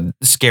of a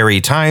scary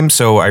time,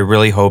 so I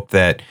really hope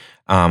that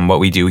what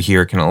we do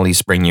here can at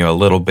least bring you a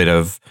little bit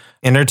of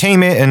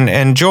entertainment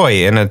and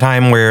joy in a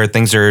time where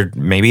things are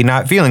maybe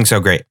not feeling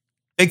so great.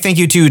 Big thank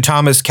you to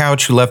Thomas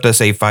Couch, who left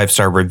us a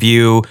 5-star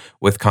review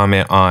with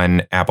comment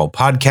on Apple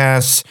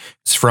Podcasts.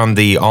 It's from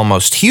the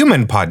Almost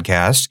Human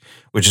podcast,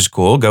 which is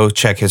cool. Go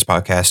check his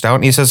podcast out.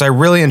 And he says, I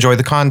really enjoy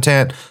the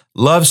content.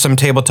 Love some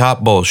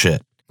tabletop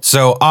bullshit.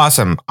 So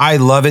awesome. I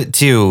love it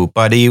too,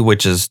 buddy,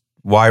 which is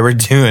why we're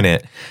doing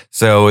it.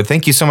 So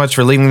thank you so much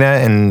for leaving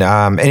that. And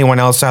anyone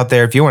else out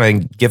there, if you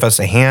want to give us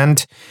a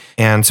hand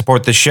and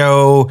support the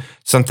show,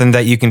 something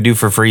that you can do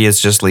for free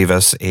is just leave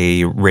us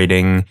a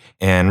rating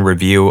and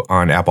review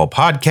on Apple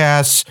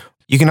Podcasts.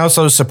 You can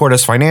also support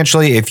us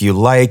financially if you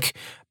like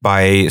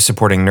by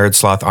supporting Nerd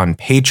Sloth on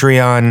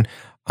Patreon.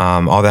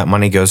 All that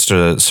money goes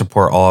to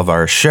support all of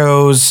our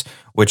shows,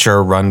 which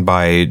are run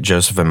by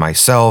Joseph and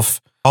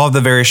myself. All of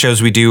the various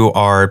shows we do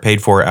are paid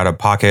for out of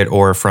pocket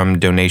or from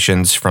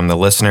donations from the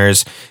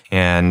listeners,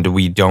 and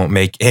we don't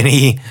make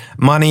any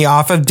money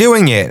off of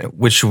doing it,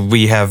 which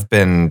we have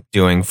been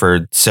doing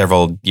for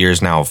several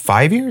years now.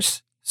 5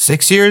 years?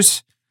 6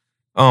 years?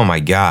 Oh my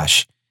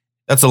gosh.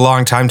 That's a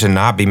long time to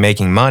not be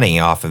making money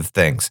off of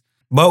things.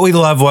 But we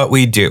love what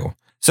we do.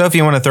 So if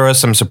you want to throw us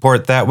some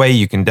support that way,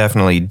 you can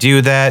definitely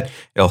do that.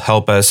 It'll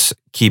help us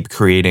keep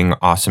creating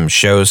awesome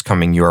shows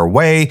coming your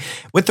way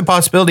with the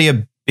possibility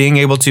of being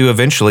able to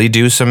eventually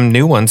do some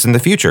new ones in the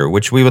future,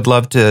 which we would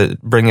love to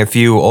bring a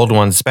few old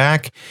ones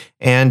back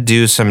and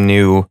do some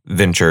new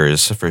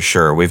ventures for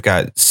sure. We've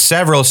got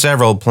several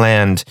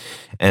planned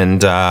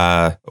and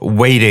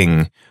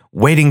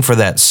waiting for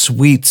that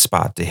sweet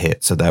spot to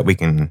hit so that we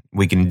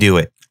can do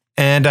it.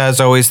 And as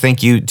always,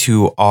 thank you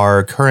to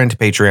our current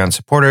Patreon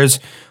supporters.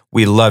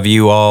 We love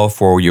you all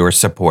for your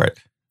support.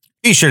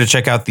 Be sure to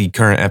check out the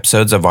current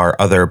episodes of our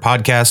other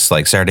podcasts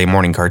like Saturday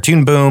Morning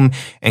Cartoon Boom,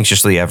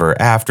 Anxiously Ever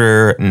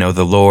After, Know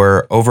the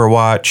Lore,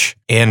 Overwatch,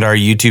 and our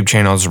YouTube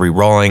channels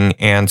Rerolling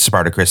and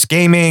Spartacus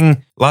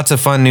Gaming. Lots of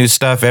fun new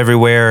stuff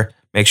everywhere.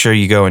 Make sure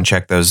you go and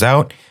check those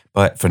out.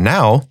 But for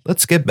now,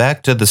 let's get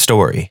back to the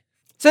story.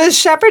 So is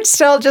Shepard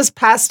still just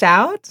passed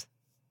out?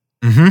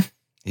 Mm-hmm.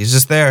 He's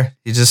just there.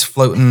 He's just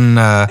floating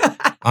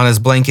on his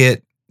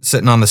blanket,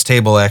 sitting on this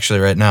table actually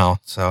right now.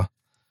 So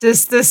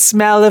does the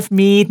smell of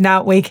mead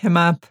not wake him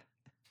up?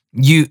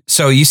 You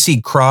see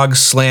Krog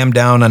slam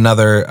down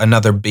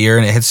another beer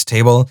and it hits the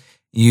table.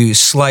 You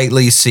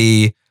slightly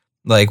see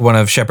like one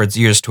of Shepard's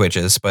ears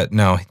twitches, but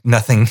no,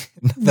 nothing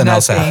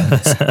else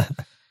happens.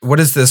 What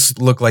does this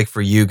look like for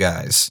you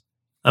guys?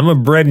 I'm a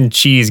bread and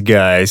cheese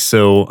guy,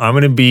 so I'm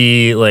going to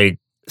be like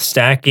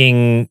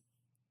stacking.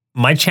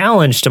 My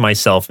challenge to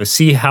myself is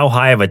see how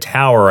high of a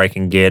tower I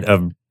can get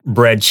of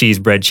bread, cheese,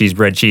 bread, cheese,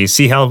 bread, cheese.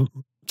 See how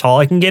tall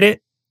I can get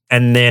it.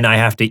 And then I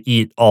have to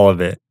eat all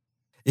of it.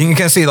 You can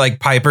kind of see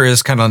like Piper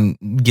is kind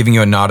of giving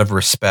you a nod of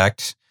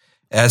respect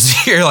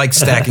as you're like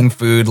stacking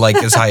food like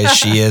as high as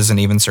she is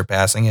and even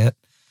surpassing it.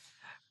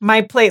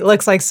 My plate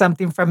looks like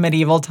something from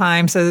medieval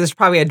times. So there's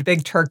probably a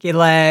big turkey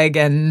leg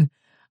and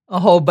a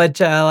whole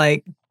bunch of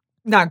like,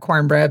 not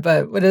cornbread,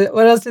 but what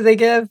else do they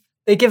give?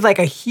 They give like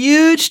a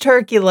huge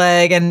turkey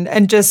leg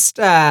and just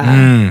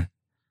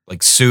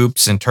like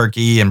soups and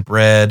turkey and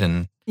bread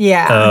and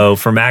yeah. Oh,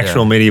 from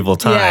actual medieval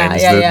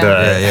times.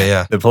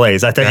 The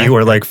place. I thought you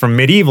were like from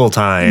medieval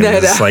times. No.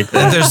 Like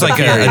there's like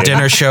a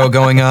dinner show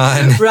going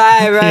on.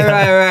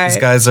 Right. These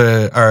guys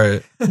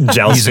are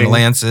using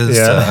lances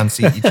to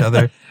unseat each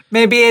other.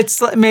 Maybe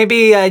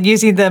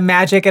using the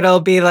magic,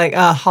 it'll be like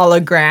a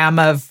hologram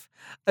of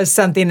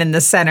something in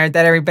the center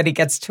that everybody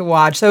gets to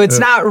watch. So it's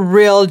not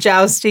real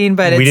jousting,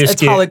 but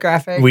it's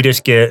holographic. We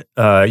just get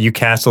you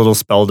cast a little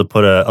spell to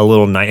put a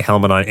little knight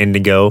helmet on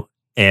Indigo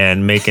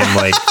and make him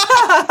like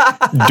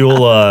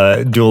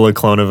duel a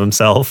clone of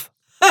himself.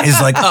 He's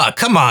like, oh,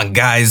 come on,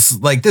 guys.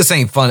 Like, this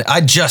ain't fun.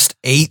 I just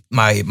ate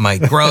my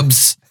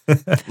grubs.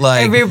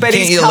 Like, Everybody's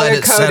can't you let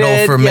it settle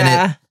color-coded, for a minute?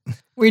 yeah.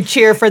 We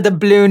cheer for the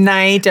blue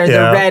knight or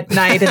Yeah. the red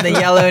knight and the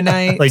yellow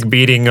knight. Like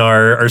beating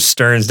our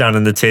sterns down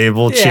on the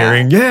table, Yeah.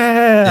 cheering,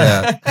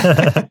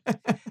 yeah.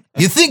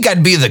 You think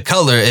I'd be the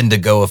color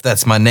indigo if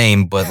that's my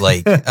name, but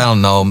like, I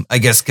don't know. I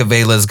guess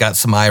Kavela's got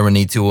some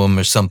irony to him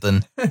or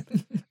something.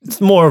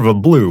 It's more of a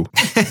blue.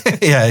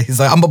 Yeah, he's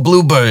like, I'm a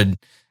bluebird.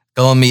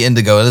 Calling me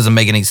indigo. It doesn't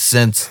make any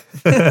sense.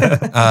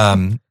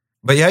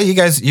 But yeah, you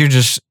guys, you're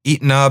just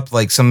eating up.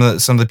 Like some of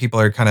the people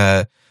are kind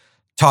of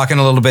talking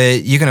a little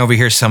bit. You can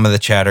overhear some of the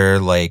chatter.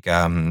 Like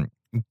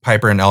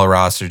Piper and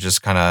Elros are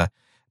just kind of.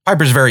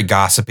 Piper's very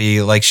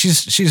gossipy. Like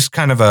she's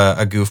kind of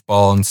a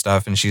goofball and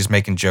stuff, and she's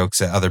making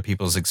jokes at other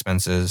people's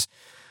expenses.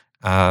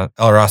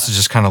 Elros is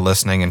just kind of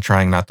listening and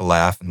trying not to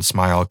laugh and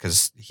smile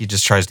because he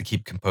just tries to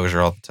keep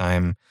composure all the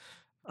time.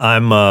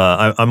 I'm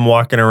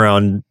walking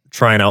around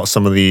trying out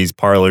some of these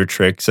parlor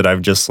tricks that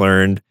I've just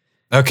learned.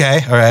 Okay,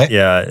 all right.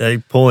 Yeah,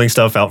 like pulling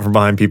stuff out from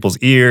behind people's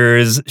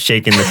ears,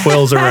 shaking the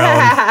quills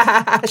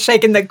around.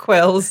 Shaking the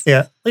quills.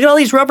 Yeah, look at all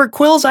these rubber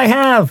quills I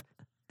have.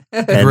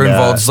 And,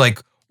 Grunwald's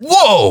like,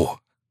 whoa,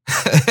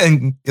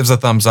 and gives a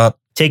thumbs up.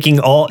 taking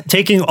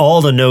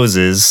all the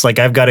noses. Like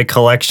I've got a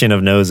collection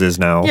of noses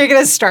now. You're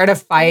gonna start a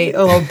fight,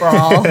 a little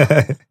brawl.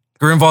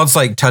 Grunwald's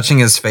like touching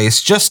his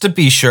face just to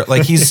be sure.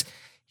 Like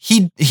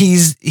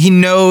he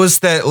knows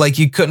that like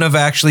you couldn't have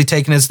actually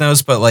taken his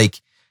nose, but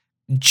like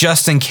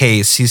just in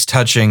case he's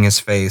touching his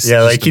face. Yeah,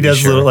 just like to he be does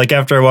a sure. little, like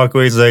after I walk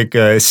away, he's like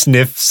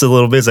sniffs a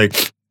little bit. He's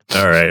like,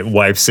 all right,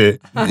 wipes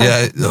it.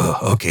 Yeah.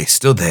 Oh, okay.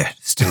 Still there.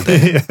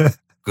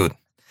 Good.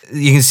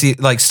 You can see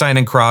like Stein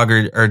and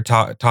Krog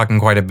are talking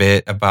quite a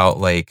bit about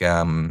like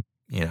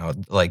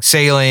like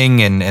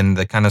sailing and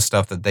the kind of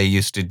stuff that they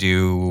used to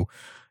do.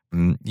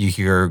 You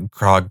hear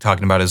Krog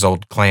talking about his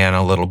old clan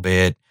a little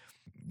bit.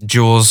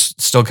 Jules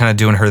still kind of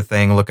doing her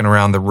thing, looking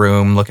around the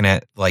room, looking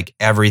at like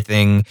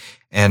everything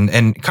and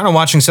kind of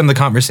watching some of the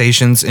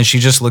conversations. And she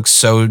just looks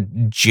so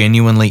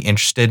genuinely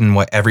interested in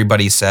what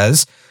everybody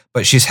says,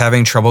 but she's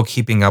having trouble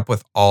keeping up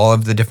with all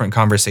of the different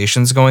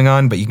conversations going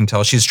on. But you can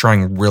tell she's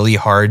trying really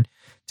hard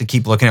to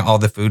keep looking at all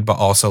the food, but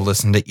also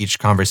listen to each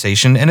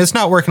conversation. And it's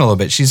not working a little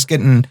bit. She's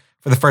getting,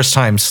 for the first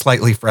time,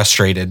 slightly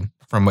frustrated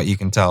from what you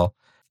can tell.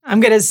 I'm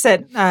gonna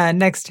sit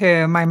next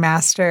to my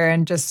master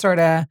and just sort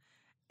of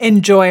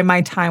enjoy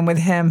my time with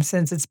him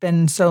since it's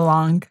been so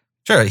long.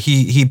 Sure.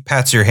 He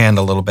pats your hand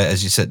a little bit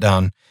as you sit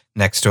down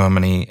next to him,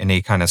 and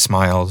he kind of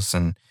smiles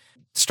and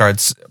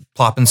starts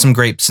plopping some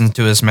grapes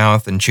into his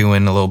mouth and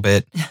chewing a little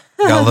bit.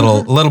 Got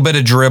a little bit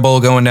of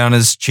dribble going down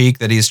his cheek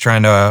that he's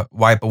trying to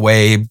wipe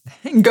away.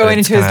 Going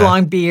It's into his kinda-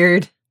 long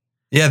beard.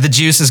 Yeah, the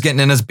juice is getting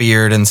in his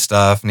beard and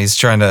stuff, and he's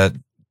trying to,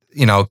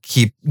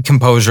 keep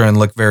composure and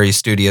look very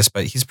studious,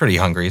 but he's pretty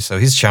hungry, so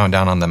he's chowing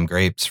down on them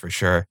grapes for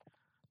sure.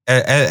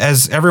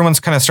 As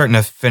everyone's kind of starting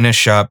to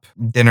finish up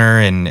dinner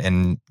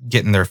and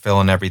getting their fill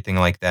and everything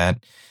like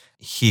that,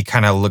 he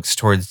kind of looks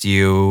towards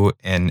you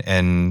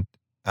and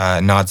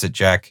nods at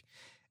Jack,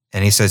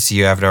 and he says to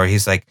you, Avador,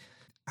 he's like,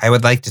 I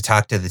would like to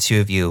talk to the two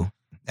of you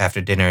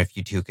after dinner if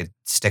you two could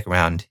stick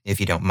around,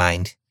 if you don't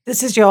mind.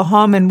 This is your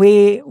home, and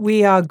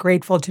we are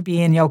grateful to be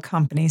in your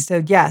company.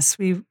 So yes,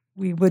 we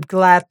would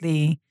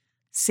gladly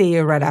see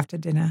you right after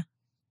dinner.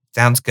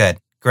 Sounds good.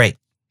 Great.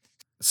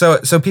 So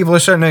people are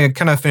starting to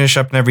kind of finish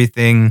up and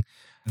everything.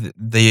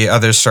 The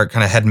others start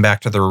kind of heading back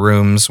to their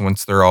rooms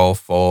once they're all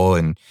full.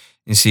 And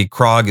you see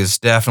Krog is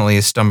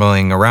definitely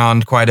stumbling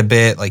around quite a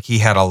bit. Like he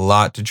had a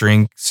lot to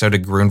drink. So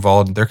did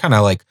Grunwald. They're kind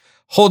of like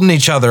holding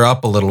each other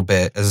up a little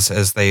bit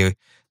as they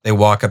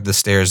walk up the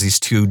stairs. These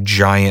two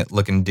giant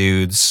looking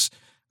dudes,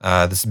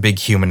 this big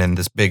human and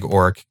this big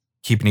orc,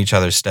 keeping each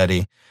other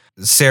steady.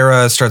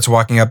 Sarah starts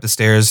walking up the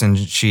stairs and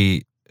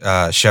she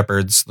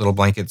Shepard's little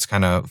blankets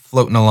kind of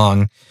floating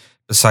along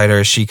beside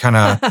her. She kind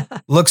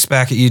of looks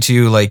back at you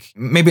two, like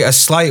maybe a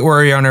slight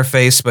worry on her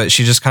face, but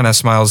she just kind of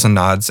smiles and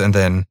nods, and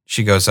then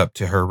she goes up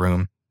to her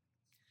room.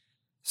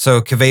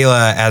 So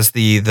Kavela, as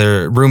the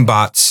room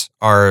bots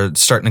are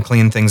starting to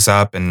clean things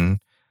up and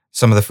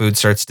some of the food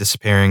starts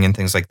disappearing and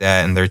things like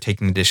that, and they're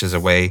taking the dishes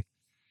away,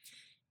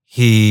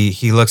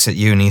 he looks at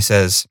you and he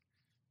says,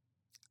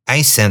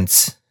 I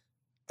sense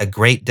a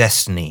great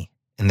destiny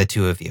in the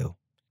two of you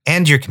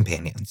and your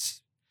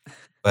companions,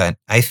 but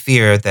I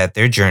fear that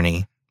their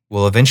journey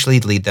will eventually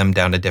lead them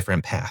down a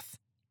different path.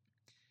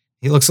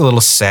 He looks a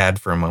little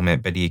sad for a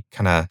moment, but he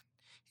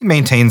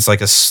maintains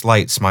like a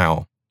slight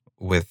smile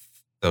with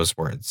those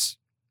words.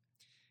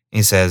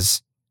 He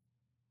says,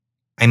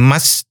 I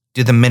must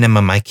do the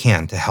minimum I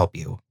can to help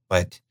you,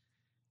 but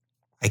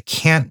I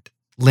can't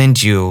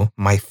lend you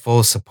my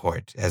full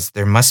support, as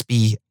there must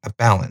be a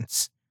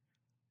balance.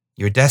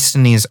 Your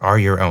destinies are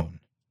your own.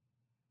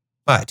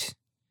 But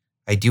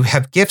I do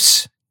have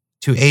gifts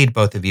to aid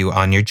both of you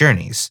on your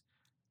journeys,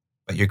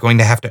 but you're going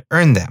to have to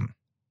earn them.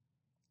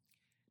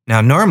 Now,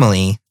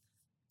 normally,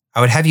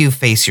 I would have you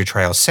face your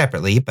trials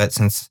separately, but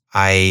since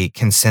I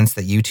can sense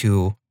that you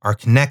two are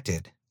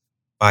connected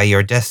by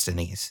your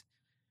destinies,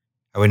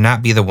 I would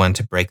not be the one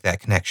to break that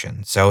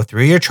connection. So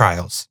through your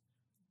trials,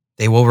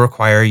 they will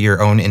require your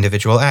own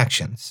individual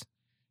actions,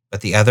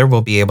 but the other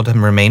will be able to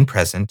remain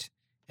present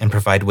and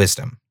provide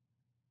wisdom.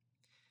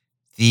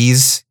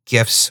 These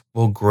gifts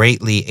will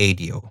greatly aid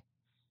you.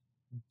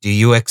 Do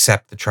you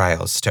accept the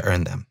trials to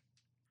earn them?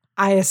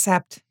 I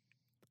accept.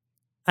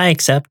 I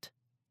accept.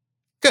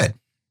 Good.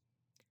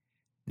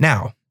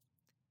 Now,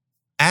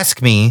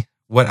 ask me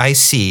what I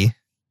see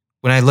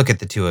when I look at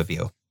the two of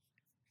you.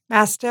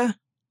 Master,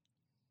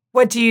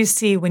 what do you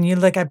see when you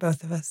look at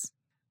both of us?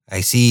 I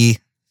see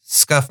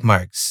scuff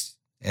marks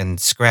and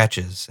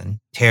scratches and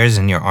tears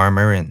in your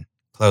armor and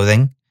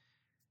clothing.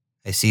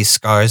 I see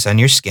scars on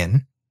your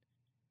skin.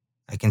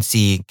 I can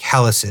see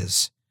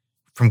calluses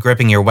from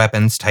gripping your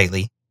weapons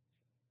tightly.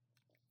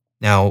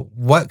 Now,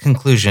 what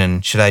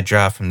conclusion should I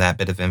draw from that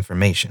bit of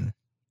information?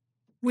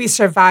 We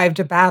survived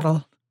a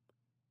battle.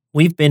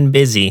 We've been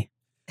busy.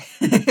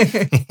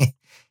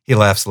 He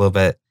laughs a little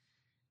bit.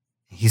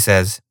 He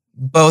says,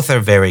 both are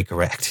very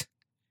correct.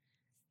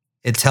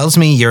 It tells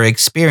me you're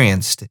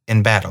experienced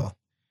in battle,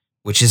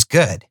 which is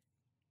good.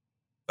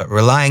 But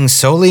relying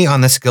solely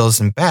on the skills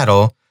in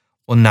battle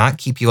will not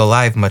keep you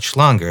alive much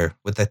longer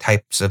with the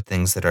types of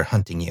things that are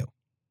hunting you.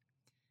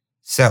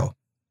 So,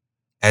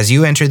 as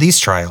you enter these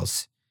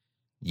trials,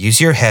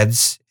 use your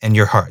heads and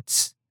your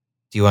hearts.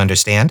 Do you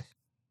understand?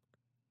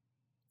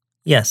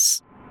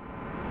 Yes.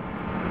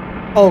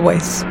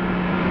 Always.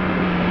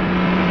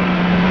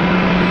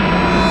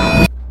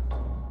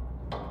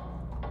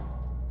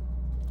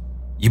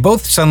 You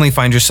both suddenly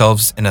find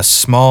yourselves in a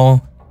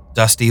small,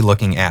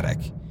 dusty-looking attic,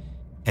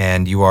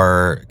 and you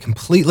are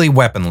completely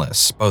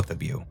weaponless, both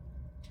of you.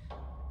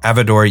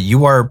 Avador,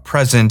 you are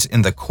present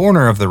in the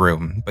corner of the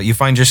room, but you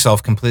find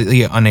yourself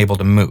completely unable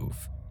to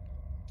move.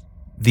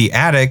 The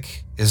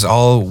attic is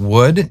all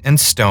wood and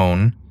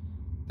stone.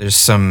 There's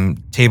some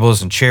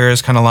tables and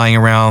chairs kind of lying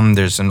around.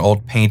 There's an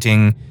old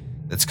painting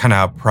that's kind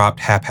of propped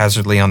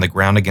haphazardly on the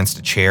ground against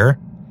a chair.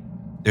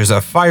 There's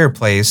a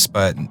fireplace,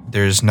 but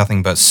there's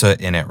nothing but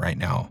soot in it right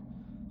now.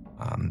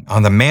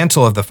 On the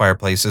mantle of the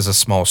fireplace is a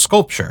small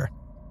sculpture.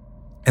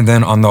 And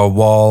then on the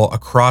wall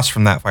across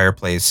from that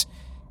fireplace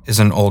is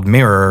an old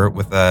mirror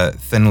with a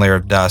thin layer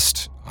of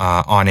dust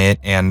on it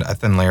and a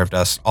thin layer of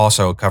dust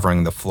also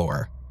covering the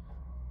floor.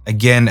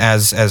 Again,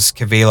 as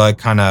Kavela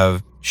kind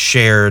of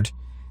shared,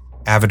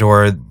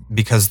 Avador,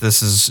 because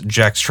this is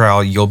Jack's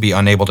trial, you'll be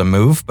unable to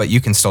move, but you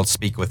can still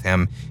speak with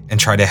him and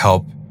try to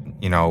help,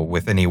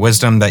 with any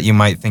wisdom that you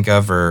might think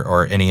of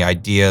or any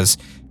ideas.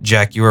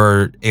 Jack,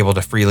 you're able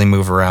to freely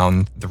move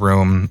around the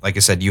room. Like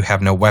I said, you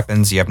have no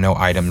weapons, you have no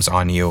items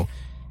on you.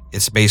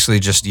 It's basically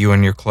just you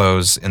and your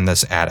clothes in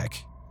this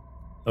attic.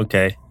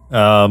 Okay.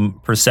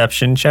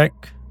 Perception check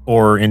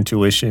or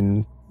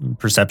intuition?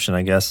 Perception,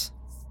 I guess.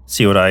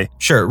 See what I...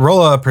 Sure,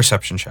 roll a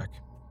perception check.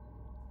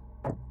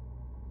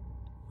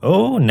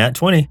 Oh, nat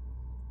 20.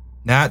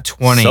 Nat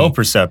 20. So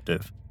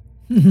perceptive.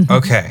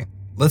 Okay,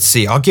 let's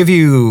see. I'll give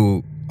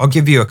you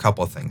a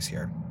couple of things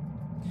here.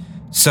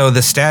 So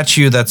the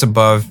statue that's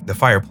above the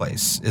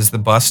fireplace is the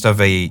bust of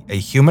a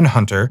human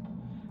hunter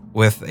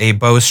with a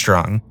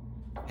bowstring.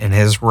 In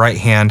his right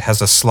hand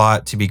has a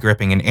slot to be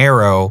gripping an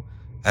arrow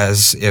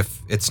as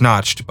if it's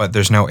notched, but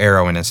there's no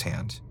arrow in his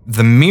hand.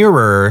 The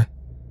mirror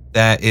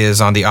that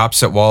is on the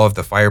opposite wall of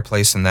the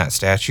fireplace in that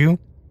statue,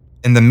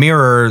 in the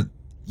mirror,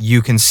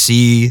 you can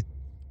see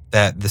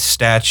that the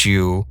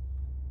statue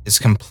is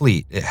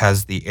complete. It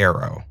has the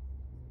arrow.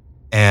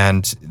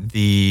 And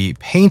the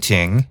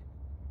painting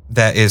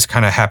that is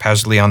kind of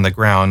haphazardly on the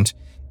ground,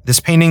 this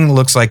painting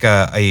looks like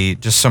a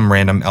just some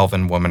random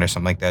elven woman or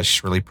something like that.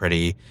 She's really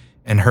pretty,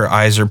 and her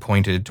eyes are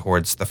pointed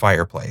towards the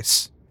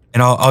fireplace.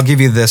 And I'll give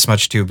you this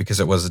much too because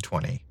it was a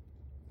 20.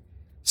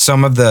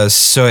 Some of the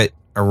soot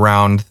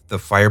around the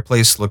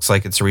fireplace looks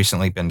like it's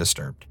recently been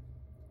disturbed.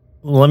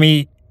 Let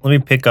me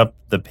pick up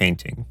the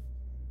painting.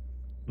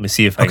 Let me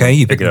see if I Okay, can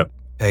you pick it up.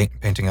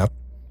 Painting up.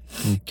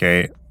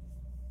 Okay.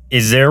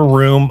 Is there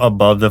room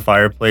above the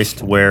fireplace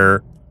to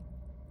where,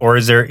 or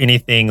is there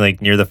anything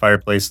like near the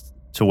fireplace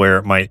to where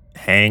it might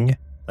hang?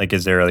 Like,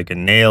 is there like a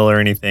nail or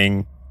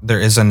anything? There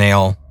is a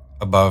nail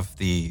above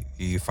the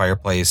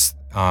fireplace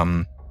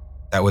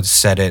that would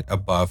set it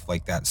above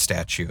like that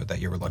statue that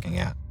you were looking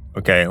at.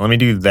 Okay, let me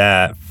do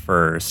that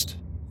first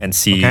and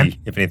see Okay.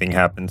 if anything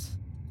happens.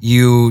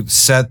 You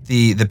set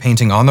the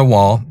painting on the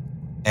wall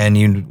and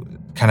you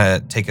kind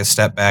of take a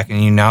step back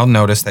and you now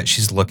notice that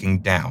she's looking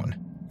down.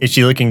 Is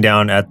she looking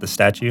down at the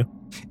statue?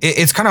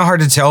 It's kind of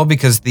hard to tell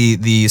because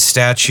the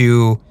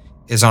statue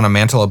is on a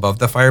mantle above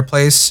the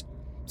fireplace.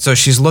 So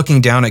she's looking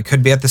down. It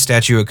could be at the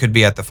statue. It could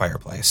be at the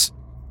fireplace.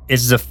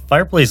 Is the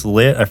fireplace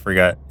lit? I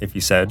forgot if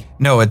you said.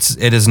 No,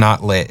 it is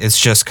not lit. It's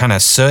just kind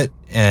of soot.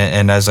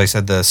 And as I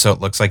said, the soot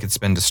looks like it's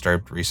been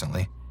disturbed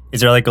recently. Is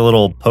there like a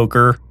little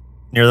poker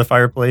near the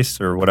fireplace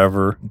or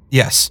whatever?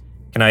 Yes.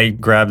 Can I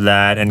grab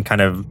that and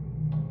kind of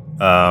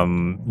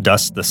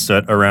dust the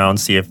soot around,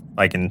 see if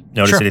I can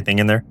notice Sure. anything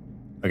in there?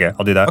 Okay,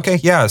 I'll do that. Okay,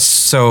 yeah.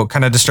 So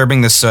kind of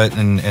disturbing the soot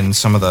and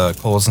some of the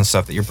coals and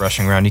stuff that you're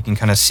brushing around, you can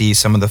kind of see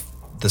some of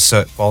the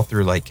soot fall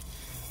through like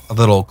a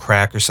little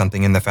crack or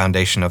something in the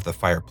foundation of the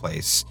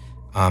fireplace.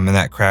 And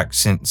that crack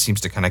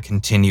seems to kind of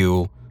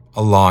continue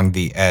along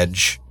the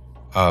edge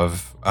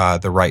of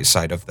the right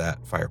side of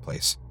that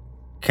fireplace.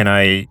 Can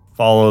I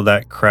follow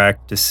that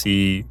crack to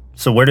see?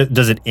 So where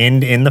does it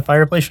end in the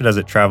fireplace, or does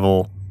it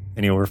travel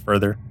anywhere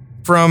further?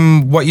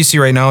 From what you see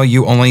right now,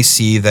 you only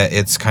see that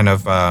it's kind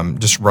of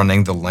just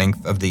running the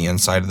length of the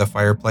inside of the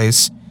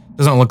fireplace.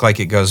 Doesn't look like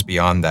it goes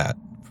beyond that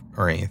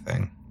or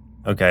anything.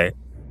 Okay.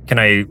 Can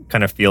I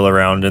kind of feel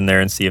around in there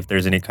and see if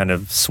there's any kind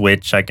of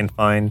switch I can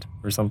find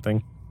or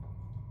something?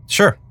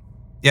 Sure.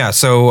 Yeah,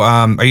 so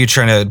are you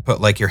trying to put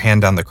like your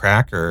hand down the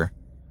crack or?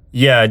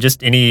 Yeah,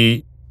 just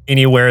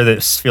anywhere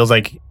that feels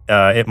like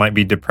it might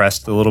be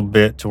depressed a little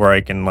bit to where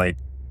I can like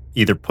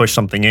either push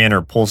something in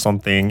or pull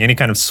something, any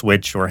kind of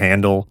switch or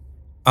handle.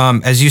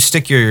 As you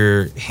stick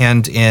your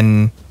hand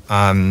in,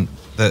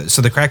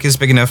 so the crack is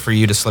big enough for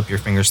you to slip your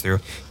fingers through.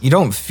 You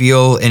don't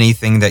feel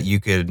anything that you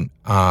could, you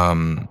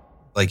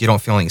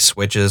don't feel any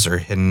switches or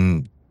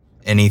hidden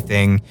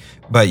anything,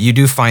 but you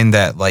do find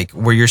that like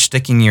where you're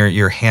sticking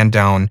your hand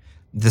down,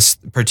 this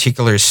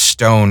particular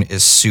stone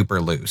is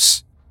super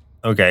loose.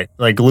 Okay,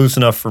 like loose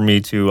enough for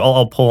me to,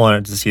 I'll pull on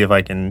it to see if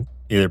I can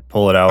either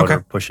pull it out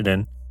or push it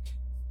in.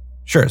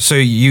 Sure. So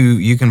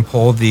you can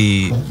pull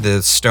the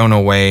stone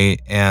away,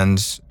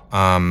 and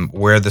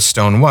where the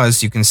stone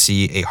was, you can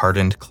see a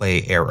hardened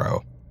clay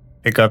arrow.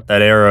 Pick up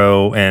that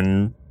arrow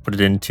and put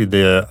it into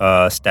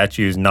the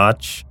statue's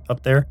notch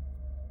up there.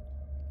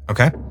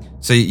 Okay.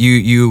 So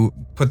you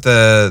put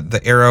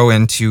the arrow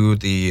into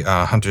the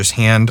hunter's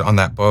hand on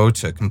that bow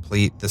to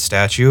complete the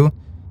statue.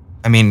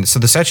 I mean, so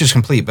the statue's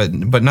complete,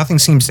 but nothing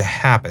seems to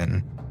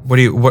happen. What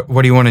do you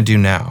want to do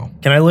now?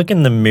 Can I look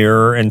in the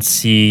mirror and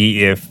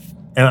see if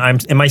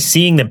am I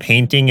seeing the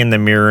painting in the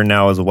mirror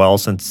now as well,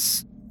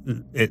 since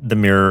the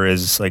mirror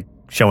is like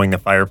showing the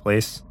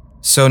fireplace?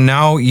 So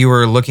now you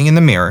are looking in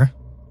the mirror,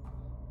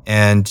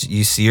 and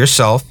you see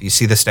yourself. You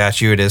see the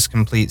statue; it is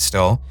complete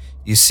still.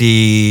 You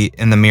see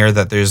in the mirror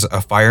that there's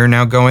a fire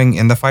now going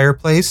in the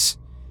fireplace,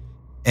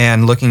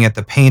 and looking at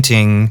the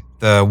painting,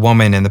 the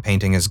woman in the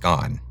painting is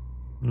gone.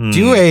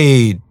 Do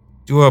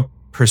a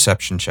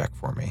perception check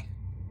for me.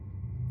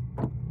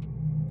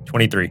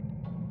 23.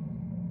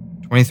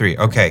 23.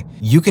 Okay.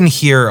 You can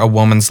hear a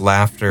woman's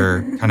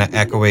laughter kind of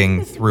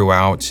echoing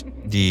throughout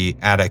the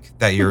attic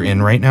that you're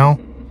in right now.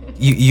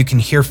 You can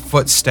hear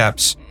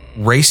footsteps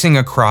racing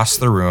across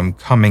the room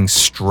coming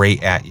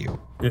straight at you.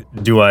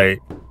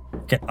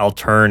 I'll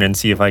turn and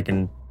see if I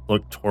can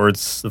look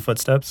towards the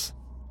footsteps.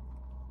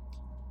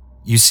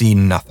 You see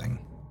nothing.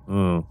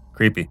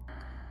 Creepy.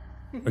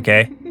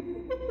 Okay.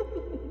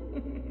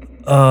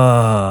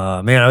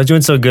 Man, I was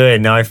doing so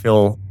good. Now I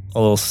feel a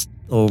little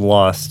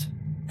lost.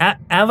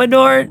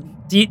 Avador,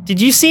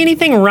 did you see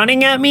anything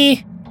running at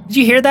me? Did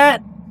you hear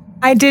that?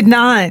 I did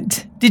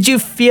not. Did you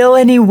feel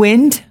any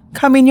wind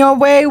coming your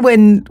way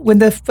when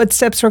the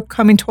footsteps were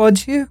coming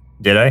towards you?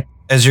 Did I?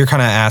 As you're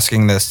kind of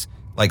asking this,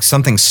 like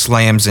something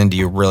slams into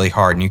you really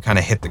hard and you kind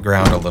of hit the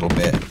ground a little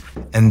bit.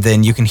 And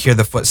then you can hear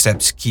the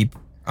footsteps keep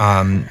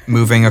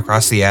moving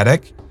across the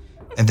attic.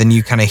 And then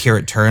you kind of hear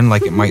it turn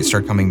like it might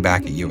start coming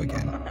back at you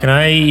again. Can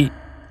I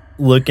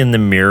look in the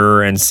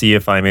mirror and see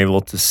if I'm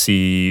able to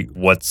see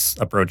what's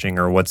approaching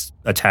or what's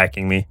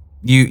attacking me?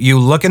 You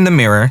look in the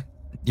mirror.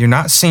 You're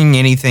not seeing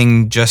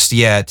anything just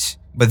yet.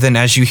 But then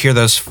as you hear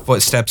those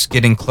footsteps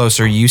getting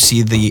closer, you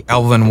see the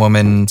elven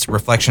woman's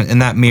reflection in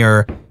that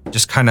mirror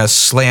just kind of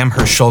slam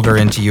her shoulder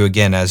into you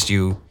again as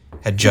you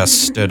had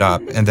just stood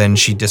up. And then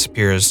she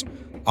disappears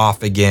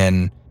off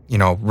again,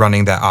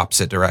 running that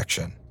opposite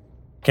direction.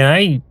 Can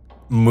I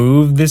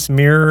move this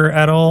mirror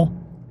at all?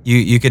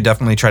 You could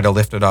definitely try to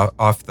lift it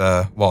off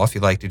the wall if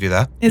you'd like to do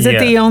that. Is it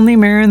the only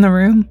mirror in the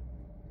room?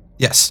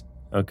 Yes.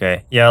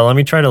 Okay. Yeah, let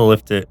me try to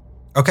lift it.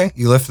 Okay,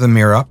 you lift the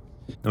mirror up.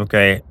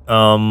 Okay.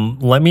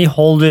 Let me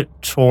hold it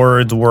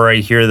towards where I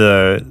hear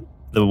the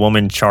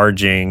woman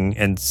charging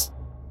and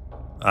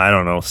I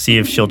don't know, see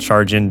if she'll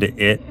charge into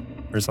it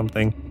or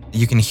something.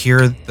 You can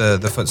hear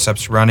the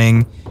footsteps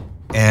running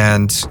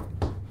and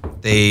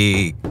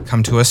they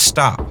come to a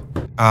stop.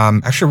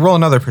 Actually, roll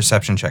another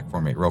perception check for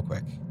me real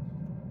quick.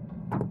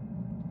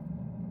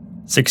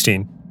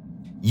 16.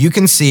 You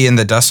can see in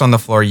the dust on the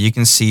floor, you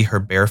can see her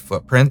bare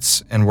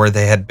footprints and where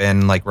they had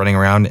been like running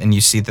around, and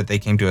you see that they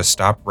came to a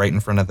stop right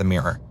in front of the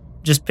mirror.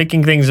 Just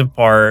picking things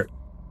apart.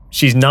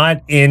 She's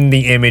not in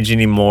the image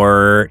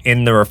anymore,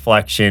 in the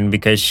reflection,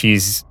 because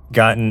she's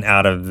gotten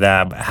out of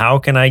that. But how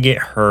can I get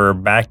her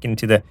back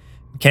into the...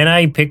 Can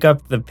I pick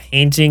up the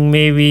painting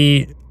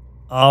maybe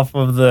off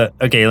of the...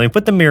 Okay, let me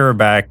put the mirror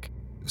back.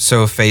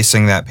 So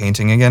facing that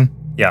painting again?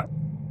 Yeah.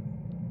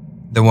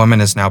 The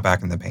woman is now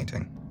back in the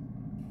painting.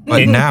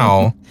 But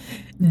now...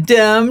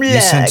 Dumb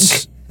luck.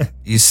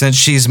 You sense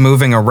she's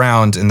moving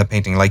around in the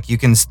painting. Like you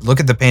can look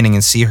at the painting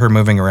and see her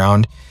moving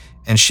around,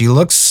 and she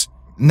looks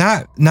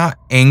not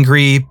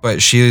angry,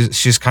 but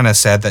she's kind of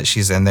sad that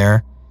she's in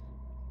there.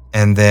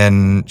 And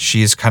then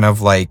she's kind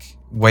of like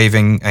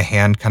waving a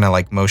hand, kind of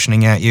like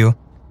motioning at you.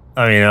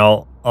 I mean,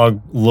 I'll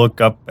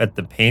look up at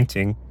the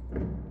painting,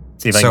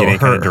 see if I can get any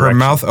kind of direction. Her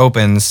mouth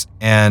opens,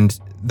 and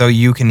though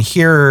you can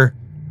hear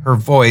her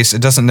voice,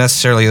 it doesn't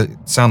necessarily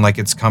sound like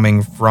it's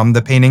coming from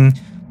the painting,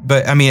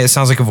 but I mean, it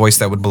sounds like a voice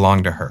that would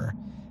belong to her.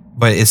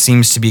 But it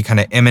seems to be kind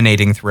of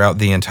emanating throughout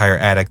the entire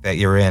attic that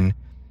you're in.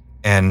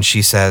 And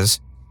she says,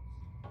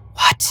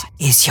 "What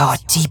is your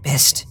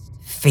deepest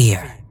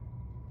fear?"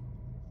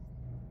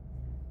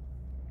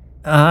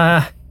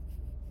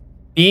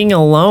 Being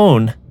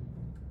alone.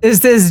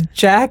 Is this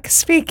Jack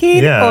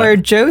speaking Yeah. or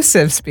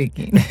Joseph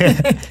speaking?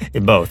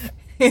 Both.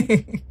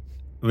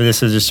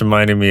 This is just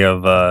reminding me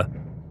of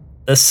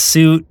The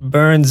suit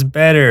burns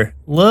better.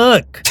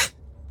 Look.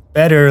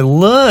 Better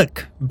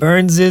look.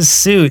 Burns his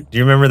suit. do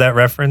you remember that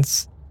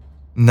reference?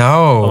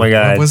 no. Oh my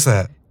God. What was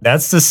that?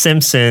 That's The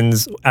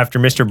Simpsons after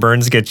Mr.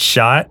 Burns gets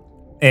shot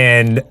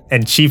and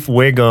Chief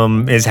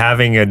Wiggum is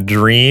having a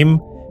dream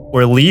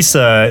where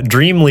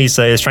Dream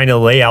Lisa is trying to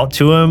lay out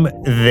to him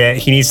that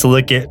he needs to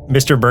look at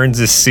Mr.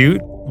 Burns'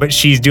 suit, but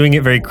she's doing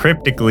it very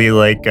cryptically,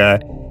 like I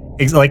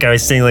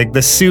was saying, like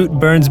the suit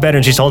burns better,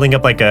 and she's holding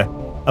up like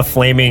a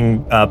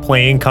flaming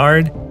playing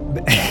card,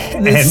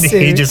 and he's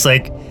suit. just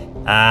like,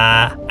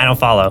 I don't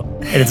follow.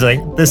 And it's like,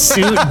 the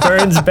suit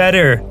burns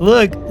better.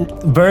 Look,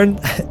 burns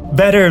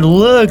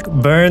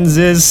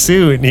his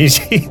suit. And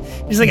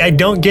he's like, I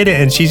don't get it.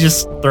 And she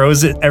just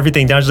throws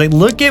everything down. She's like,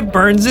 look at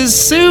Burns'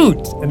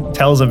 suit. And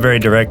tells him very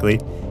directly.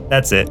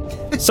 That's it.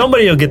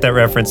 Somebody will get that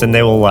reference and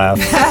they will laugh.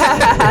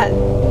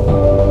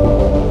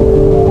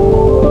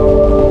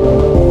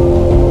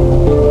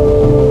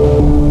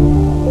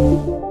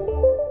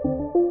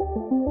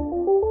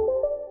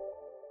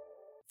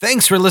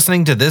 Thanks for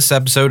listening to this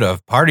episode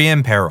of Party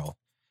in Peril.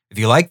 If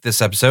you liked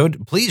this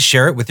episode, please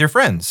share it with your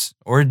friends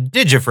or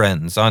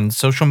digifriends on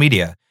social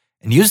media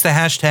and use the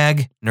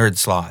hashtag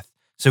NerdSloth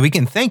so we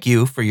can thank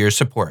you for your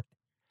support.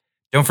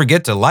 Don't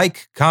forget to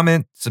like,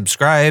 comment,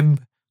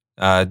 subscribe,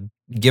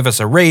 give us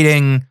a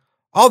rating,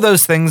 all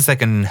those things that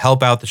can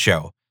help out the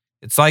show.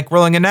 It's like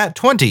rolling a nat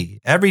 20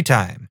 every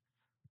time.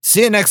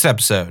 See you next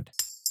episode.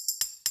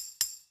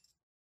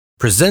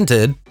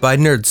 Presented by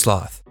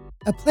NerdSloth.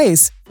 A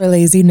place for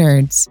lazy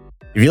nerds.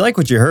 If you like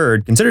what you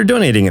heard, consider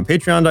donating at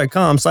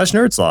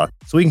patreon.com/nerdsloth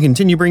so we can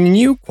continue bringing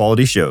you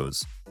quality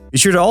shows. Be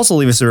sure to also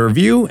leave us a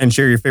review and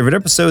share your favorite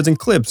episodes and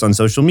clips on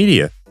social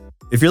media.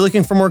 If you're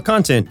looking for more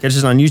content, catch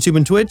us on YouTube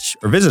and Twitch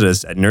or visit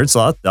us at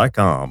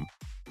nerdsloth.com.